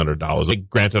cost $600.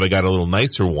 Granted, I got a little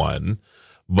nicer one,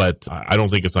 but I don't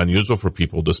think it's unusual for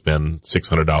people to spend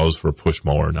 $600 for a push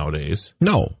mower nowadays.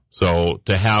 No. So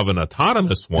to have an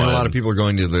autonomous one, and a lot of people are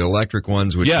going to the electric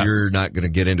ones, which you're not going to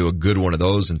get into a good one of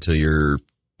those until you're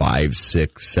 $500,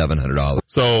 $600, $700.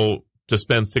 So to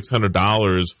spend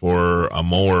 $600 for a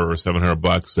mower or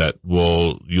 $700 that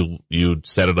you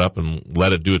set it up and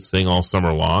let it do its thing all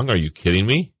summer long? Are you kidding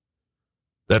me?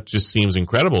 That just seems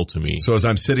incredible to me. So as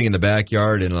I'm sitting in the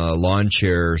backyard in a lawn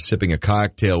chair, sipping a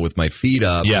cocktail with my feet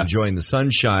up, enjoying the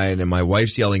sunshine, and my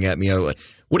wife's yelling at me, I'm like,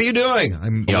 "What are you doing?"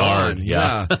 I'm yard.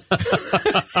 Yeah.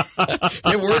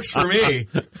 It works for me.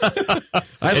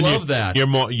 I love that.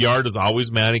 Your yard is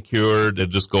always manicured. It'll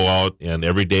just go out, and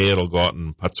every day it'll go out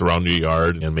and putz around your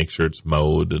yard and make sure it's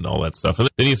mowed and all that stuff. And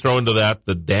then you throw into that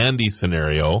the dandy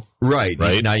scenario. Right.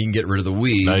 Now you can get rid of the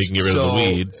weeds.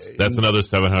 That's another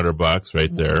 $700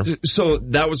 right there. So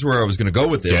that was where I was going to go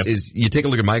with this. Is you take a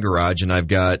look at my garage, and I've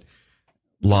got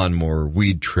lawnmower,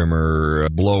 weed trimmer,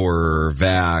 blower,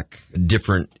 vac,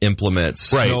 different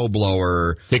implements, Right. snow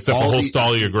blower. Takes up a whole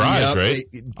stall of your garage, right?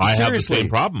 I have the Seriously, same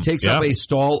problem. Takes Yeah. up a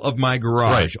stall of my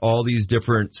garage. Right. All these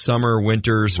different summer,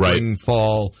 winter, spring,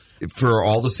 fall, for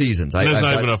all the seasons. And there's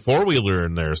not even a four-wheeler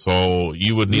in there, so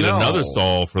you would need No. another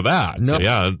stall for that. No. So,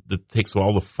 yeah, it takes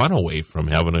all the fun away from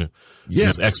having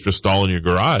this extra stall in your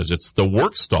garage. It's the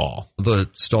work stall. the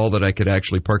stall that I could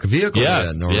actually park a vehicle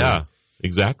Yes, in. Or, yeah,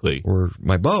 exactly. Or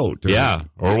my boat. Or, Yeah,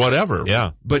 or whatever,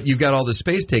 yeah. But you've got all the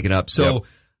space taken up. So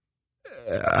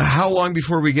how long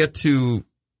before we get to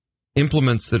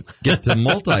implements that get to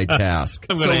multitask?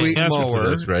 I'm gonna So we answer for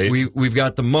this, right? We've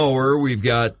got the mower, we've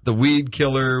got the weed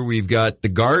killer, we've got the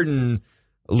garden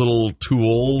little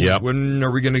tool. Yep. When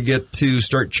are we going to get to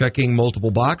start checking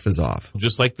multiple boxes off?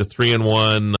 Just like the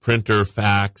 3-in-1 printer,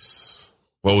 fax,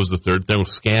 what was the third thing?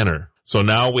 Scanner. So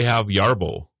now we have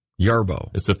Yarbo.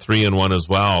 Yarbo. It's a 3-in-1 as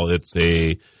well.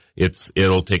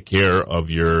 It'll take care of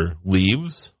your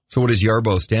leaves. So what does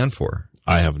Yarbo stand for?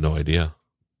 I have no idea.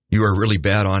 You are really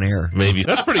bad on air. Maybe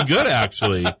that's pretty good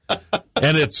actually,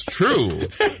 and it's true.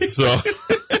 So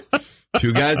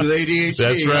Two guys with ADHD.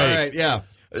 That's right. All right, yeah.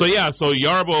 So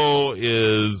Yarbo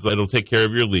it'll take care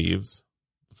of your leaves.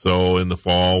 So in the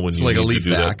fall when It's you like a need leaf to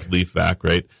do vac. that leaf vac,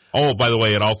 right? Oh, by the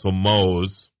way, it also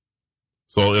mows.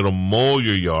 So it'll mow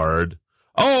your yard.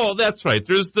 Oh, that's right.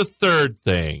 There's the third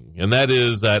thing, and that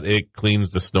is that it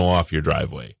cleans the snow off your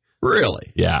driveway.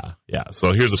 Really? Yeah.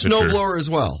 So here's a Snow picture. blower as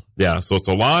well. Yeah, so it's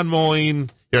a lawn mowing.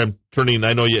 Here, I'm turning,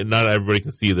 I know not everybody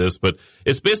can see this, but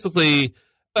it's basically,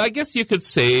 I guess you could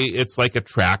say it's like a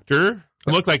tractor.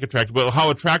 It look like a tractor, but how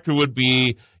a tractor would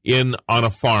be on a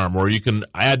farm, where you can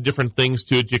add different things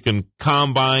to it. You can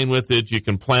combine with it. You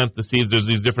can plant the seeds. There's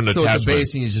these different So attachments. it's a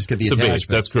base and you just get the It's a attachments.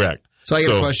 base, that's correct. So I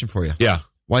got a question for you. Yeah.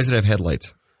 Why does it have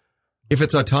headlights? If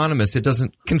it's autonomous, it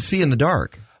can see in the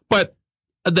dark. But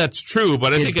that's true,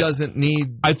 but I think doesn't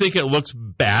need. I think it looks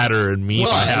badder and mean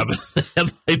Well, to have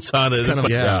headlights on it. it's kind of-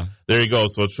 yeah. There you go.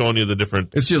 So it's showing you the different.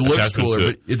 It just looks attachments cooler, to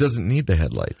it. but it doesn't need the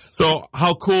headlights. So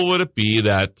how cool would it be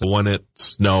that when it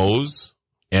snows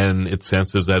and it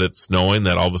senses that it's snowing,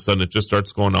 that all of a sudden it just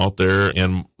starts going out there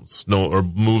and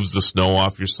moves the snow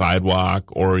off your sidewalk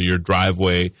or your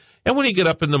driveway. And when you get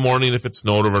up in the morning, if it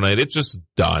snowed overnight, it's just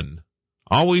done.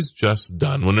 Always just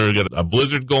done. When there's a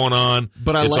blizzard going on,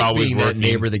 But I it's like always being working. that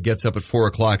neighbor that gets up at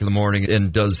 4:00 in the morning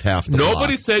and does half the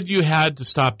Nobody block. said you had to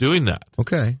stop doing that.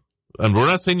 Okay. And we're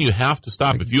not saying you have to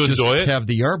stop if you Just enjoy it. have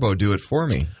the Yarbo do it for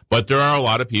me. But there are a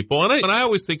lot of people, and I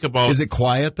always think about Is it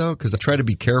quiet though? Because I try to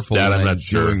be careful that. when I'm I'm not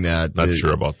sure. doing that. Not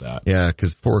sure about that. Yeah,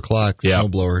 because 4:00 Yeah.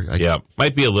 snowblower. Yeah,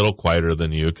 might be a little quieter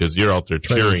than you because you're out there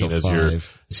Try to wait cheering till as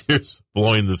 5. you're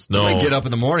blowing the snow. I get up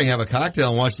in the morning, have a cocktail,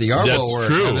 and watch the Yarbo That's work.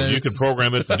 true. And then You it's- could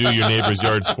program it to do your neighbor's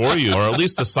yards for you, or at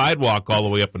least the sidewalk all the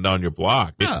way up and down your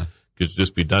block. Yeah. It could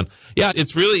just be done. Yeah,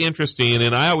 it's really interesting,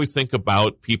 and I always think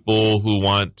about people who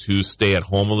want to stay at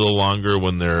home a little longer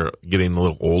when they're getting a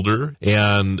little older,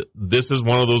 and this is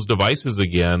one of those devices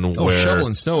again Oh, where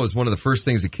shoveling snow is one of the first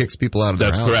things that kicks people out of their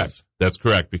that's houses. correct. That's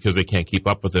correct, because they can't keep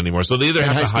up with it anymore. So they either And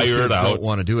have high to school hire it kids out. don't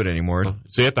want to do it anymore.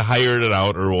 So you have to hire it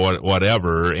out or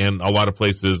whatever. And a lot of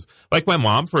places, like my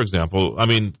mom, for example, I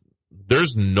mean,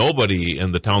 there's nobody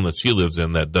in the town that she lives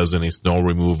in that does any snow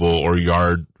removal or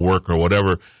yard work or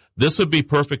whatever. This would be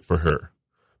perfect for her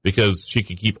because she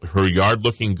could keep her yard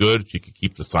looking good. She could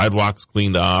keep the sidewalks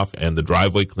cleaned off and the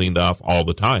driveway cleaned off all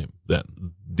the time.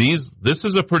 This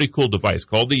is a pretty cool device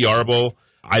called the Yarbo.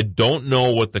 I don't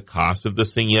know what the cost of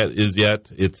this thing is yet.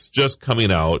 It's just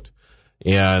coming out.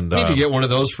 And I need to get one of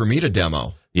those for me to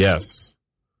demo. yes.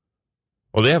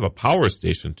 Well, they have a power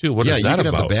station too. What yeah, is you that can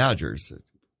about? have the Badgers.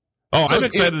 Oh, I'm So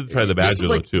excited to try the Badger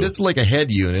though too. It's like a head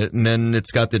unit, and then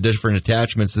it's got the different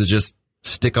attachments that just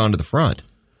stick onto the front.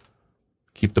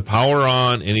 Keep the power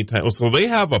on anytime. So they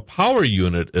have a power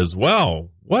unit as well.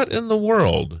 What in the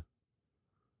world?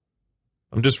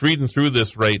 I'm just reading through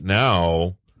this right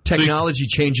now. Technology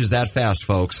changes that fast,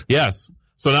 folks. Yes.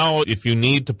 So now if you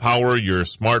need to power your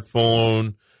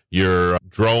smartphone, your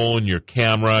drone, your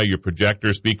camera, your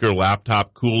projector, speaker,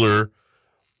 laptop, cooler,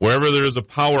 wherever there's a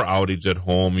power outage at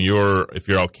home, if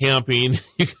you're out camping,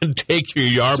 you can take your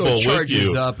Yarbo So it with charges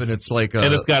you. up, and it's like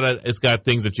And it's got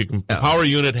things that you can. The power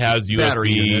unit has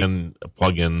Battery USB unit. and a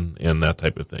plug-in and that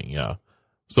type of thing. Yeah.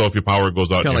 So if your power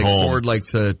goes out kind in of your like home, Ford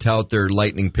likes to tout their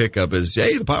Lightning pickup as,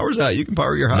 hey, the power's out. You can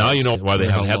power your house. now you know why they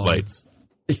For have how long. headlights.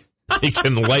 You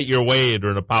can light your way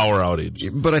during a power outage.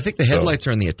 But I think the So- headlights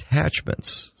are in the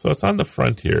attachments. So it's on the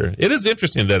front here. It is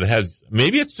interesting that it has.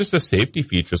 Maybe it's just a safety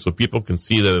feature so people can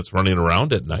see that it's running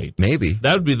around at night. Maybe.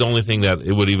 That would be the only thing that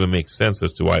it would even make sense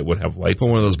as to why it would have lights. Put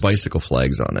one of those bicycle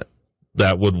flags on it.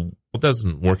 that would, it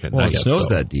doesn't work at Well, night. it snows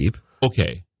though. that deep.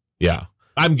 Okay. Yeah.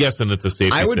 I'm guessing it's a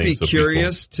safety thing. I would be so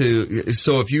curious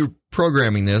so if you're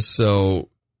programming this, so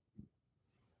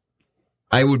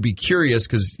I would be curious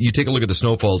because you take a look at the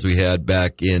snowfalls we had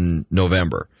back in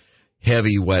November.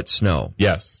 Heavy, wet snow.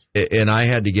 Yes. And I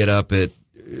had to get up at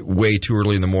way too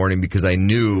early in the morning because I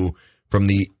knew from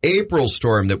the April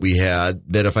storm that we had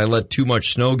that if I let too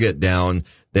much snow get down,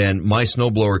 then my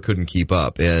snowblower couldn't keep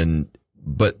up.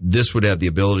 But this would have the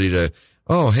ability to,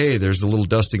 oh, hey, there's a little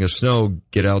dusting of snow.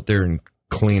 Get out there and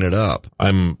clean it up.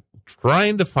 I'm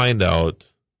trying to find out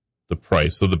the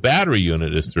price. So the battery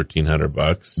unit is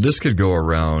 $1,300. This could go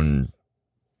around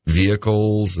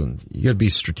vehicles, and you got to be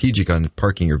strategic on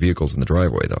parking your vehicles in the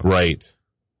driveway, though. Right.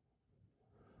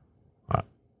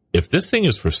 If this thing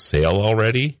is for sale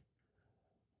already,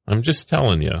 I'm just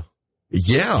telling you.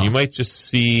 Yeah. You might just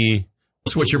see.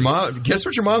 Guess what your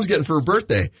mom's getting for her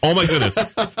birthday? Oh my goodness.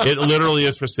 It literally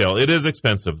is for sale. It is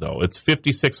expensive though. It's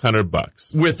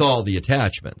 $5,600 with all the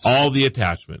attachments. All the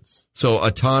attachments. So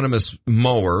autonomous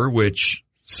mower, which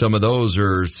some of those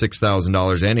are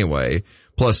 $6,000 anyway,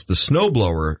 plus the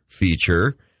snowblower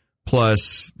feature,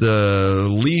 plus the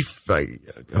leaf.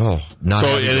 Not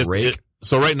having a rake.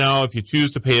 So right now, if you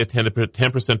choose to pay a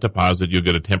 10% deposit, you'll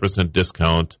get a 10%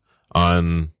 discount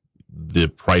on the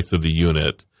price of the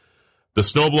unit. The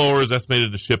snowblower is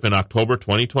estimated to ship in October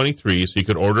 2023, so you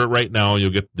could order it right now. You'll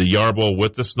get the Yarbo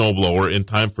with the snowblower in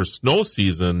time for snow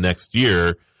season next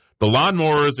year. The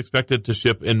lawnmower is expected to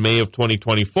ship in May of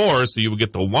 2024, so you will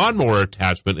get the lawnmower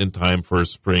attachment in time for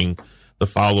spring the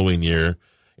following year.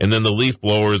 And then the leaf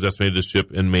blower is estimated to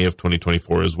ship in May of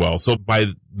 2024 as well. So by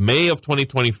May of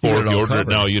 2024, if you order it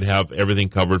now, you'd have everything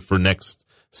covered for next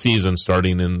season,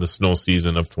 starting in the snow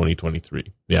season of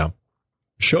 2023. Yeah.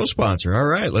 Show sponsor. All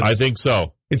right. I think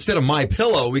so. Instead of My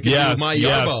Pillow, we can do My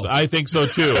Yarbo. Yes, I think so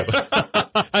too.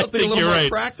 I think you're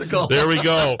right. Practical. There we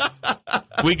go.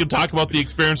 We can talk about the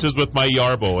experiences with My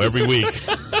Yarbo every week.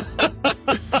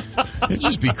 It'd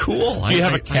just be cool. Do you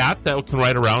have a cat that can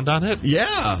ride around on it?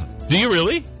 Yeah. Do you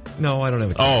really? No, I don't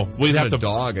have a cat. Oh, we'd have to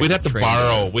borrow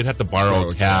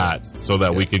a cat so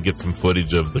that we could get some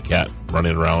footage of the cat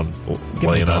running around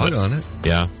playing on it.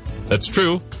 Yeah. That's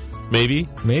true. Maybe.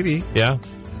 Yeah.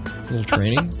 A little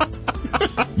training.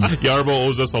 Yarbo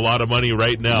owes us a lot of money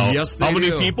right now. Yes, they How many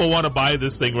do. people want to buy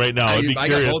this thing right now? I'd be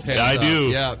curious. Got both hands I up. do.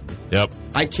 Yeah. Yep.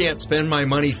 I can't spend my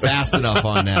money fast enough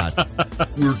on that.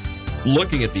 We're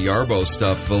looking at the Yarbo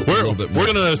stuff a little bit more.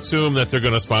 We're going to assume that they're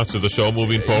going to sponsor the show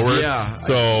moving forward. Yeah.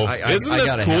 So isn't I this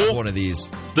gotta cool? have one of these.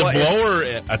 The blower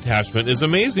attachment is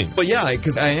amazing. But yeah,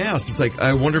 because I asked, it's like,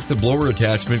 I wonder if the blower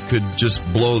attachment could just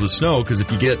blow the snow, because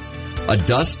if you get a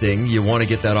dusting, you want to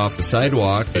get that off the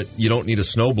sidewalk, but you don't need a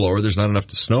snow blower. There's not enough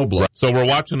to snow blow. So we're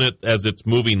watching it as it's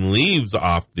moving leaves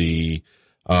off the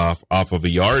off of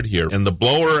a yard here, and the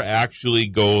blower actually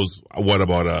goes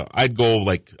I'd go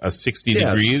like a 60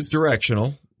 degrees. It's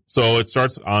directional. So it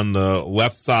starts on the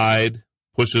left side,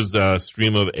 pushes a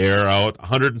stream of air out,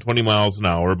 120 miles an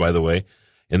hour, by the way.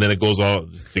 And then it goes all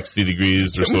 60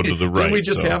 degrees or so to the right. Didn't we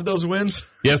just have those winds?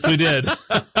 Yes, we did.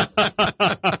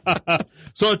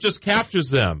 So it just captures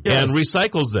them and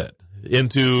recycles it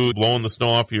into blowing the snow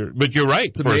off But you're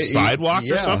right. For a sidewalk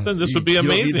or something, this would be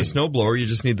amazing. You don't need the snow blower. You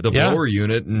just need the blower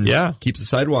unit and keeps the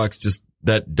sidewalks just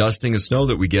that dusting of snow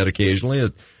that we get occasionally.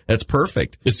 That's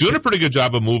perfect. It's doing a pretty good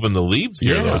job of moving the leaves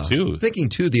here, though, too. Thinking,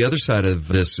 too, the other side of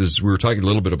this is we were talking a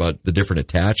little bit about the different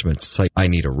attachments. It's like, I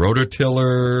need a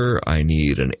rototiller, I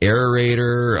need an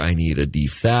aerator, I need a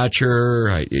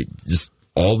dethatcher, just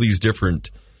all these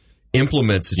different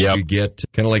implements that you could get,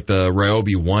 kind of like the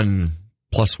Ryobi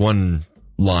 1+1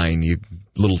 line,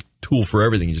 little tool for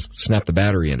everything. You just snap the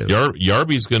battery into it.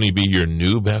 Yarby's going to be your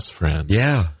new best friend.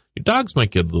 Yeah. Your dogs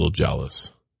might get a little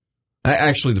jealous.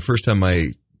 Actually, the first time my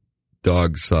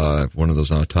dog saw one of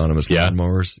those autonomous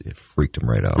lawnmowers, it freaked him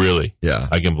right out. Really? Yeah.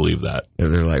 I can believe that.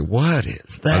 They're like, what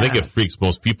is that? I think it freaks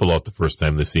most people out the first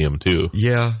time they see them, too.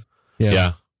 Yeah.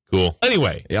 Cool.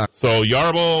 Anyway, so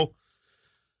Yarbo,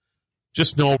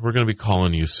 just know we're going to be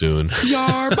calling you soon.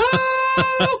 Yarbo!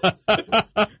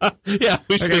 Yeah,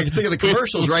 we should. I can think of the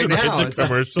commercials right now. The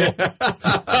commercial.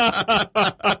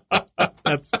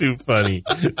 That's too funny.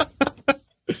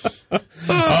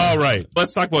 All right,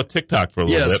 let's talk about TikTok for a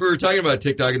little bit. Yes, we were talking about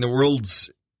TikTok, and the world's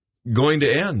going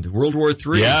to end. World War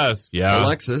III. Yes,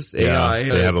 Alexis, AI.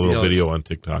 They had a little video on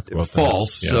TikTok about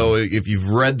false. that. Yeah. So if you've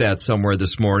read that somewhere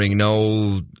this morning,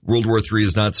 no, World War III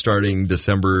is not starting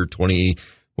December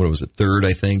 3rd,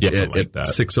 I think, at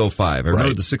 6:05. I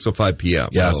remember the 6:05 p.m.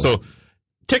 Yeah, so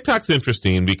TikTok's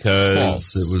interesting because...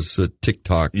 False. It was a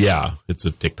TikTok. Yeah, it's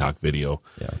a TikTok video.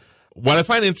 Yeah. what I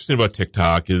find interesting about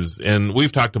TikTok is, and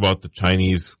we've talked about the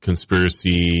Chinese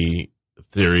conspiracy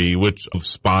theory, which of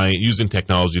using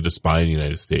technology to spy in the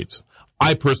United States.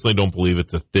 I personally don't believe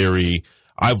it's a theory.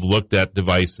 I've looked at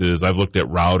devices, I've looked at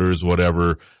routers,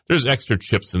 whatever. There's extra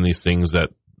chips in these things that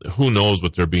who knows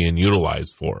what they're being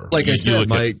utilized for. Like I said,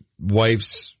 my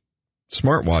wife's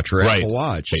smartwatch or Apple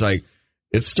Watch, it's like,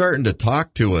 it's starting to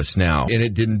talk to us now, and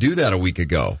it didn't do that a week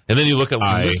ago. And then you look at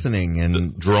listening and the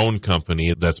drone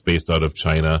company that's based out of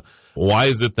China. Why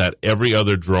is it that every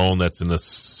other drone that's in a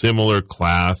similar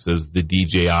class as the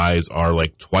DJIs are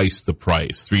like twice the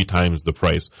price, 3 times the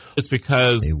price? It's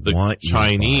because the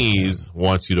Chinese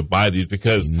wants you to buy these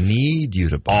because they need you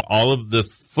to buy. All of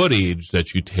this footage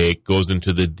that you take goes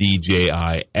into the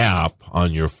DJI app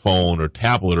on your phone or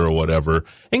tablet or whatever.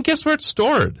 And guess where it's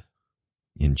stored?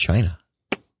 In China.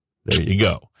 There you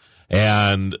go.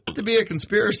 And not to be a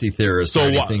conspiracy theorist so, or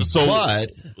anything, so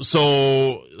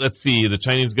let's see, the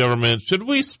Chinese government, should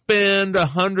we spend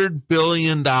 $100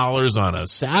 billion on a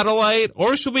satellite,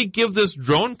 or should we give this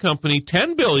drone company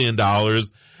 $10 billion and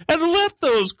let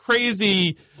those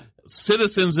crazy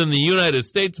citizens in the United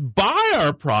States buy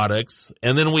our products,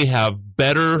 and then we have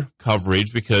better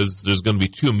coverage because there's going to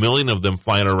be 2 million of them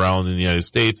flying around in the United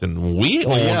States, and we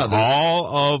own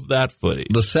all of that footage.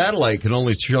 The satellite can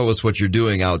only show us what you're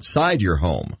doing outside your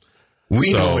home.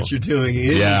 We know what you're doing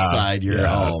inside your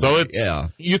home. So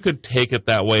you could take it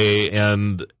that way,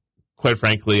 and quite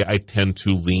frankly, I tend to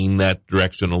lean that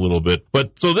direction a little bit.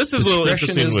 But so this is a little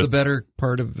interesting. Discretion is the better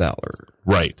part of valor.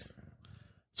 Right.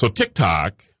 So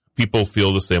TikTok, people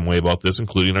feel the same way about this,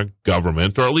 including our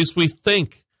government, or at least we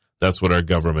think that's what our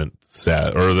government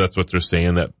said, or that's what they're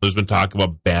saying, that there's been talk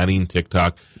about banning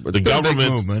TikTok. The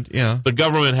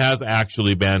government has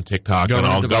actually banned TikTok on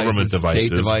all government devices.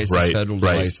 State devices, federal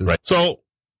devices. Right. So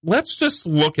let's just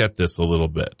look at this a little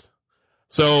bit.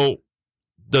 So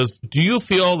do you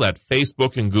feel that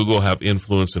Facebook and Google have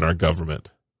influence in our government?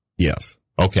 Yes.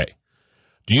 Okay.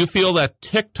 Do you feel that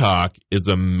TikTok is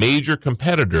a major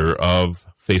competitor of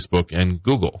Facebook and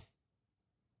Google?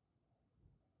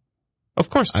 Of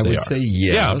course I would say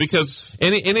yes. Yeah, because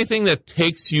anything that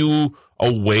takes you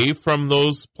away from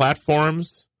those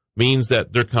platforms means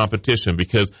that they're competition,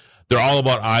 because they're all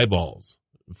about eyeballs.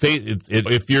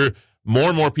 If you're more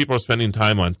and more people are spending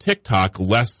time on TikTok,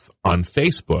 less on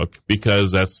Facebook,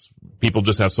 because people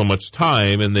just have so much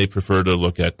time and they prefer to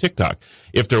look at TikTok.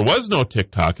 If there was no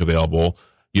TikTok available,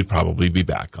 you'd probably be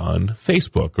back on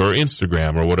Facebook or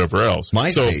Instagram or whatever else.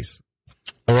 MySpace.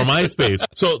 Or MySpace.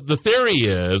 So the theory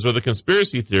is, or the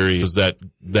conspiracy theory is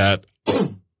that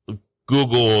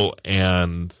Google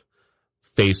and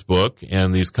Facebook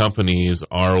and these companies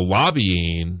are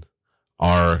lobbying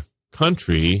our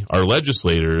country, our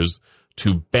legislators,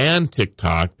 to ban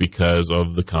TikTok because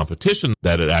of the competition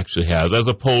that it actually has, as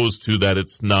opposed to that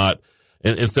it's not,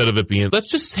 instead of it being, let's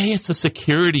just say it's a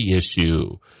security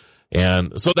issue.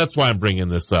 And so that's why I'm bringing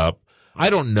this up. I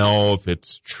don't know if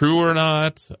it's true or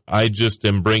not. I just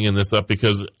am bringing this up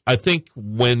because I think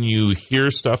when you hear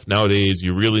stuff nowadays,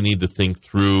 you really need to think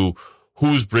through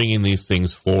who's bringing these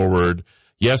things forward.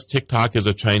 Yes, TikTok is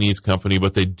a Chinese company,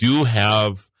 but they do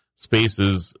have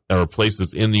spaces or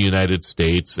places in the United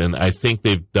States, and I think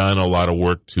they've done a lot of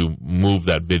work to move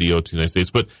that video to the United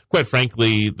States. But quite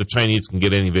frankly, the Chinese can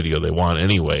get any video they want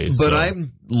anyway. But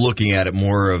I'm looking at it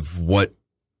more of what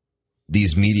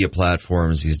these media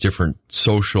platforms, these different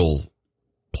social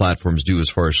platforms do as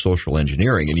far as social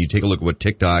engineering. And you take a look at what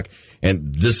TikTok,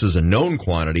 and this is a known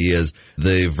quantity, is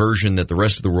the version that the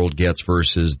rest of the world gets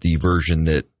versus the version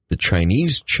that the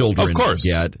Chinese children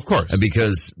get. Of course.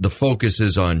 Because the focus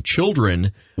is on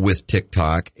children with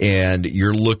TikTok, and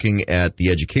you're looking at the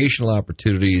educational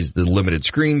opportunities, the limited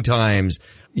screen times.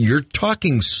 You're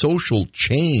talking social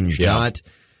change, not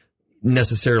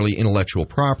necessarily intellectual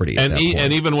property. And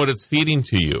even what it's feeding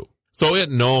to you. So it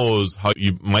knows how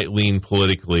you might lean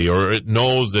politically, or it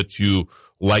knows that you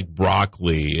like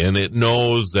broccoli, and it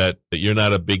knows that you're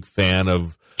not a big fan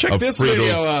of Check this Fritos.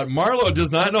 Video out. Marlo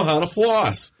does not know how to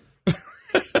floss.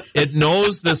 It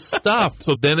knows this stuff.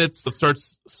 So then it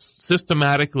starts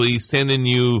systematically sending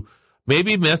you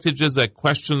maybe messages that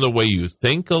question the way you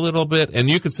think a little bit. And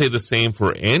you could say the same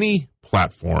for any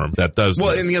platform that does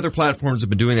this. And the other platforms have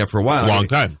been doing that for a while. Long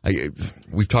time.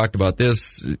 We've talked about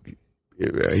this.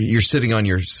 You're sitting on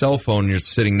your cell phone, you're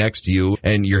sitting next to you,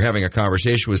 and you're having a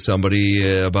conversation with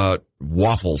somebody about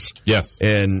waffles. Yes.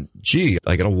 And, gee,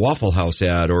 I got a Waffle House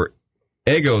ad, or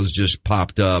Eggo's just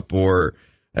popped up, or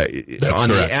on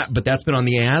the ad, but that's been on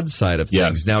the ad side of things.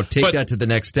 Yes. Now take that to the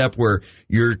next step where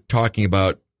you're talking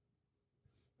about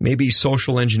maybe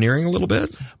social engineering a little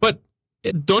bit. But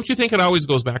Don't you think it always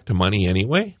goes back to money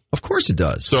anyway? Of course it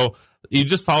does. So you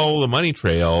just follow the money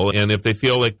trail, and if they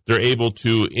feel like they're able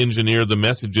to engineer the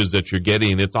messages that you're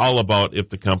getting, it's all about if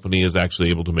the company is actually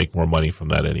able to make more money from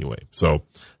that anyway. So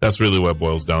that's really what it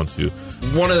boils down to.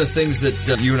 One of the things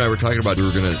that you and I were talking about, we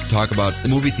were going to talk about the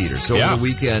movie theaters. So over the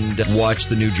weekend, watch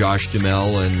the new Josh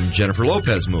Duhamel and Jennifer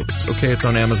Lopez movie. Okay, it's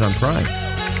on Amazon Prime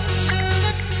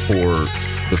for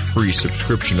the free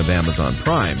subscription of Amazon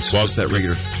Prime. So it's that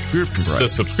regular subscription price. The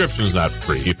subscription's not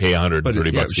free. You pay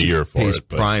 $130 a year for pays it.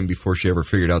 Prime before she ever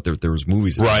figured out that there was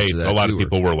movies. Right. To that A lot too, of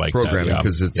people were like programming that.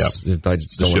 because I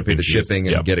just don't want to pay the shipping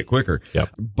and get it quicker. Yep.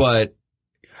 But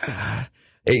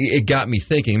it got me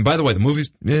thinking. By the way, the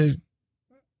movie's it's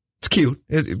cute.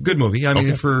 It's a good movie. I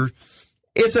mean,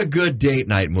 it's a good date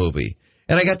night movie.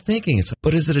 And I got thinking,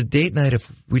 but is it a date night if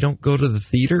we don't go to the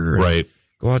theater? Right.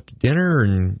 Go out to dinner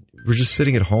and we're just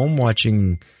sitting at home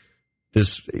watching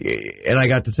this. And I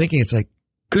got to thinking, it's like,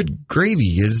 good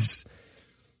gravy. Is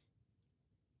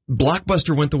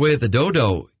Blockbuster went the way of the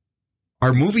dodo?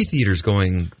 Are movie theaters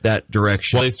going that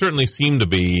direction? Well, they certainly seem to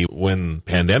be when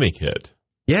pandemic hit.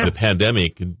 Yeah. The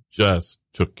pandemic just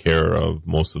took care of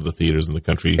most of the theaters in the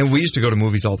country. And we used to go to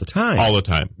movies all the time. All the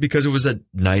time. Because it was a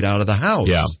night out of the house.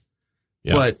 Yeah.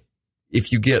 But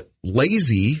if you get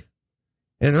lazy,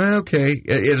 and okay,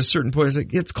 at a certain point, it's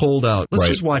like, it's cold out. Let's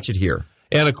just watch it here.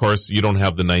 And of course, you don't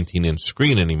have the 19-inch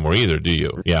screen anymore either, do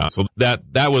you? Yeah. So that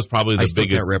was probably the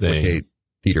biggest can't replicate thing.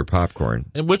 Theater popcorn.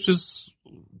 And which is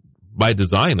by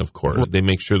design, of course. Well, they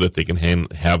make sure that they can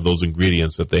have those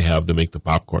ingredients that they have to make the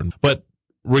popcorn. But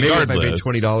regardless, maybe if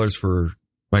I paid $20 for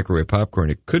microwave popcorn,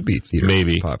 it could be theater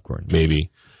popcorn. Maybe.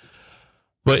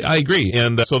 But I agree.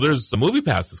 And so there's the Movie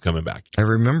Pass is coming back. I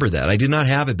remember that. I did not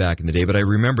have it back in the day, but I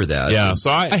remember that. Yeah,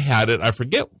 so I had it. I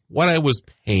forget what I was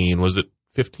paying. Was it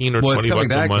 15 or 20 bucks a month? Well, it's coming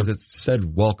back because it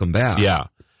said welcome back. Yeah.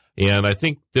 And I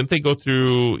think, didn't they go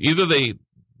through, either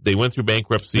they went through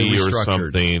bankruptcy or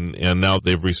something, and now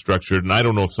they've restructured. And I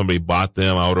don't know if somebody bought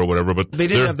them out or whatever, but they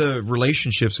didn't have the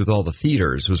relationships with all the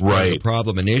theaters. Was part of the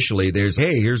problem initially.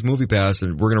 Here's Movie Pass,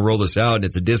 and we're going to roll this out, and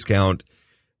it's a discount,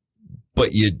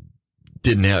 but you'd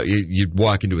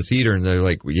walk into a theater and they're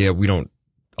like, well, yeah, we don't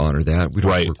honor that. We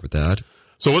don't work with that.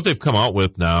 So what they've come out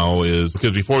with now is,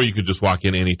 because before you could just walk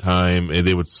in anytime, and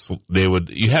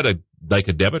you had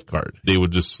a debit card. They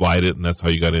would just slide it, and that's how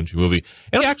you got into a movie.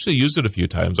 And I actually used it a few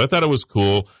times. I thought it was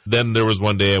cool. Then there was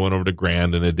one day I went over to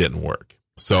Grand and it didn't work.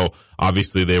 So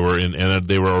obviously they were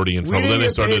already in trouble. We didn't then they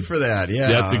started paid for that. Yeah,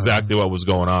 that's exactly what was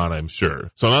going on, I'm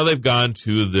sure. So now they've gone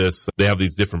to this. They have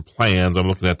these different plans. I'm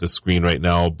looking at the screen right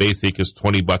now. Basic is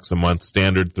 $20 a month,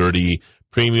 standard $30,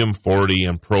 premium $40,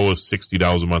 and pro is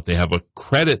 $60 a month. They have a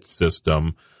credit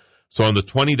system. So on the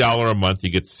 $20 a month,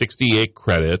 you get 68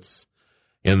 credits,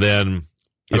 and then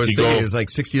it's like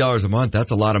 $60 a month.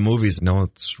 That's a lot of movies. No,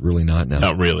 it's really not now.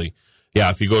 Not really. Yeah,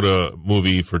 if you go to a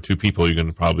movie for two people, you're going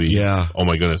to probably, oh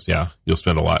my goodness, you'll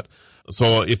spend a lot.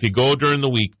 So if you go during the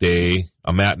weekday,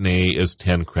 a matinee is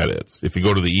 10 credits. If you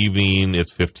go to the evening,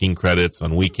 it's 15 credits.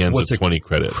 On weekends, it's 20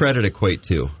 credits. Credit equate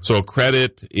to? So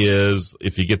credit is,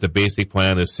 if you get the basic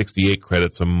plan, is 68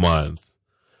 credits a month.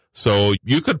 So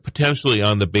you could potentially,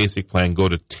 on the basic plan, go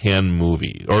to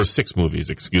 6 movies,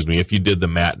 if you did the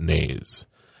matinees.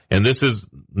 And this is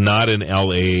not in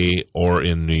L.A. or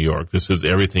in New York. This is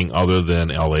everything other than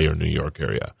L.A. or New York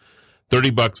area.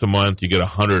 $30 a month, you get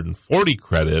 140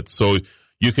 credits. So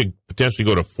you could potentially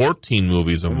go to 14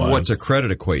 movies a month. What's a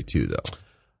credit equate to, though?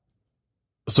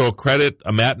 So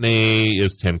a matinee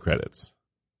is 10 credits.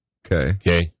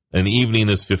 Okay. An evening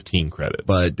is 15 credits.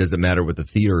 But does it matter what the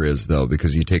theater is, though?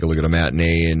 Because you take a look at a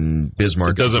matinee in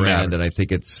Bismarck, it doesn't matter. And I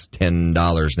think it's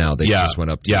 $10 now. They just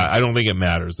went up to. Yeah, I don't think it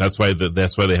matters. That's why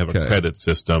they have a credit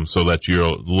system, so that you're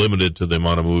limited to the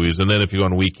amount of movies. And then if you go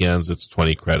on weekends, it's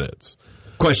 20 credits.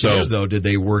 Question is, though, did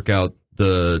they work out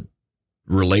the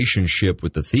relationship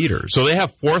with the theaters? So they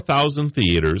have 4,000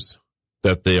 theaters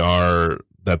that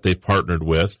they've partnered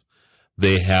with.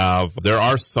 There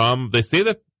are some,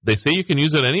 they say you can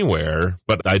use it anywhere,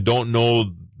 but I don't know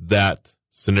that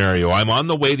scenario. I'm on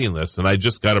the waiting list, and I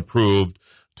just got approved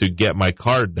to get my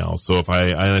card now. So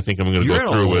I think I'm going to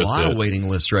go through with it. You're on a lot of waiting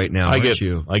lists right now, aren't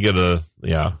you? I get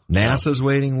NASA's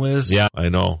waiting list? Yeah, I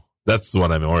know. That's the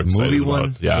one I'm more excited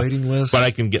about. Waiting list? But I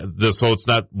can get this, so it's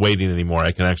not waiting anymore.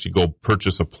 I can actually go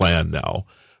purchase a plan now.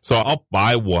 So I'll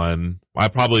buy one. I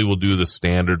probably will do the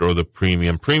standard or the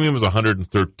premium. Premium is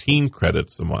 113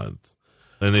 credits a month.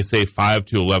 And they say 5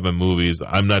 to 11 movies.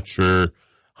 I'm not sure.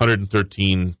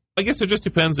 113. I guess it just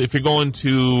depends. If you're going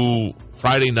to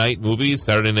Friday night movies,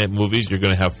 Saturday night movies, you're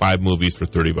going to have 5 movies for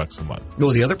 $30 a month. Well,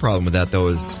 the other problem with that, though,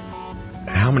 is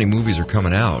how many movies are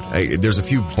coming out. There's a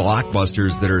few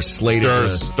blockbusters that are slated.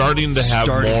 They're starting to have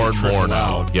more and more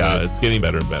now. Out. Yeah, it's getting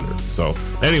better and better. So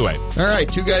anyway, all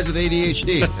right, two guys with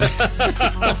ADHD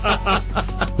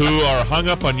who are hung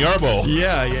up on Yarbo.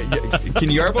 Yeah. Can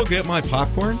Yarbo get my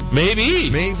popcorn? Maybe.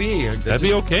 That'd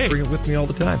be okay. Bring it with me all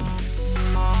the time.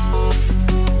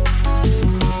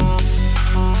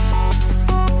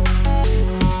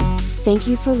 Thank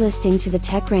you for listening to the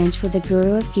Tech Ranch with the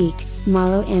Guru of Geek,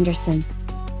 Marlo Anderson.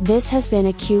 This has been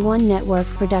a Q1 Network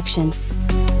production.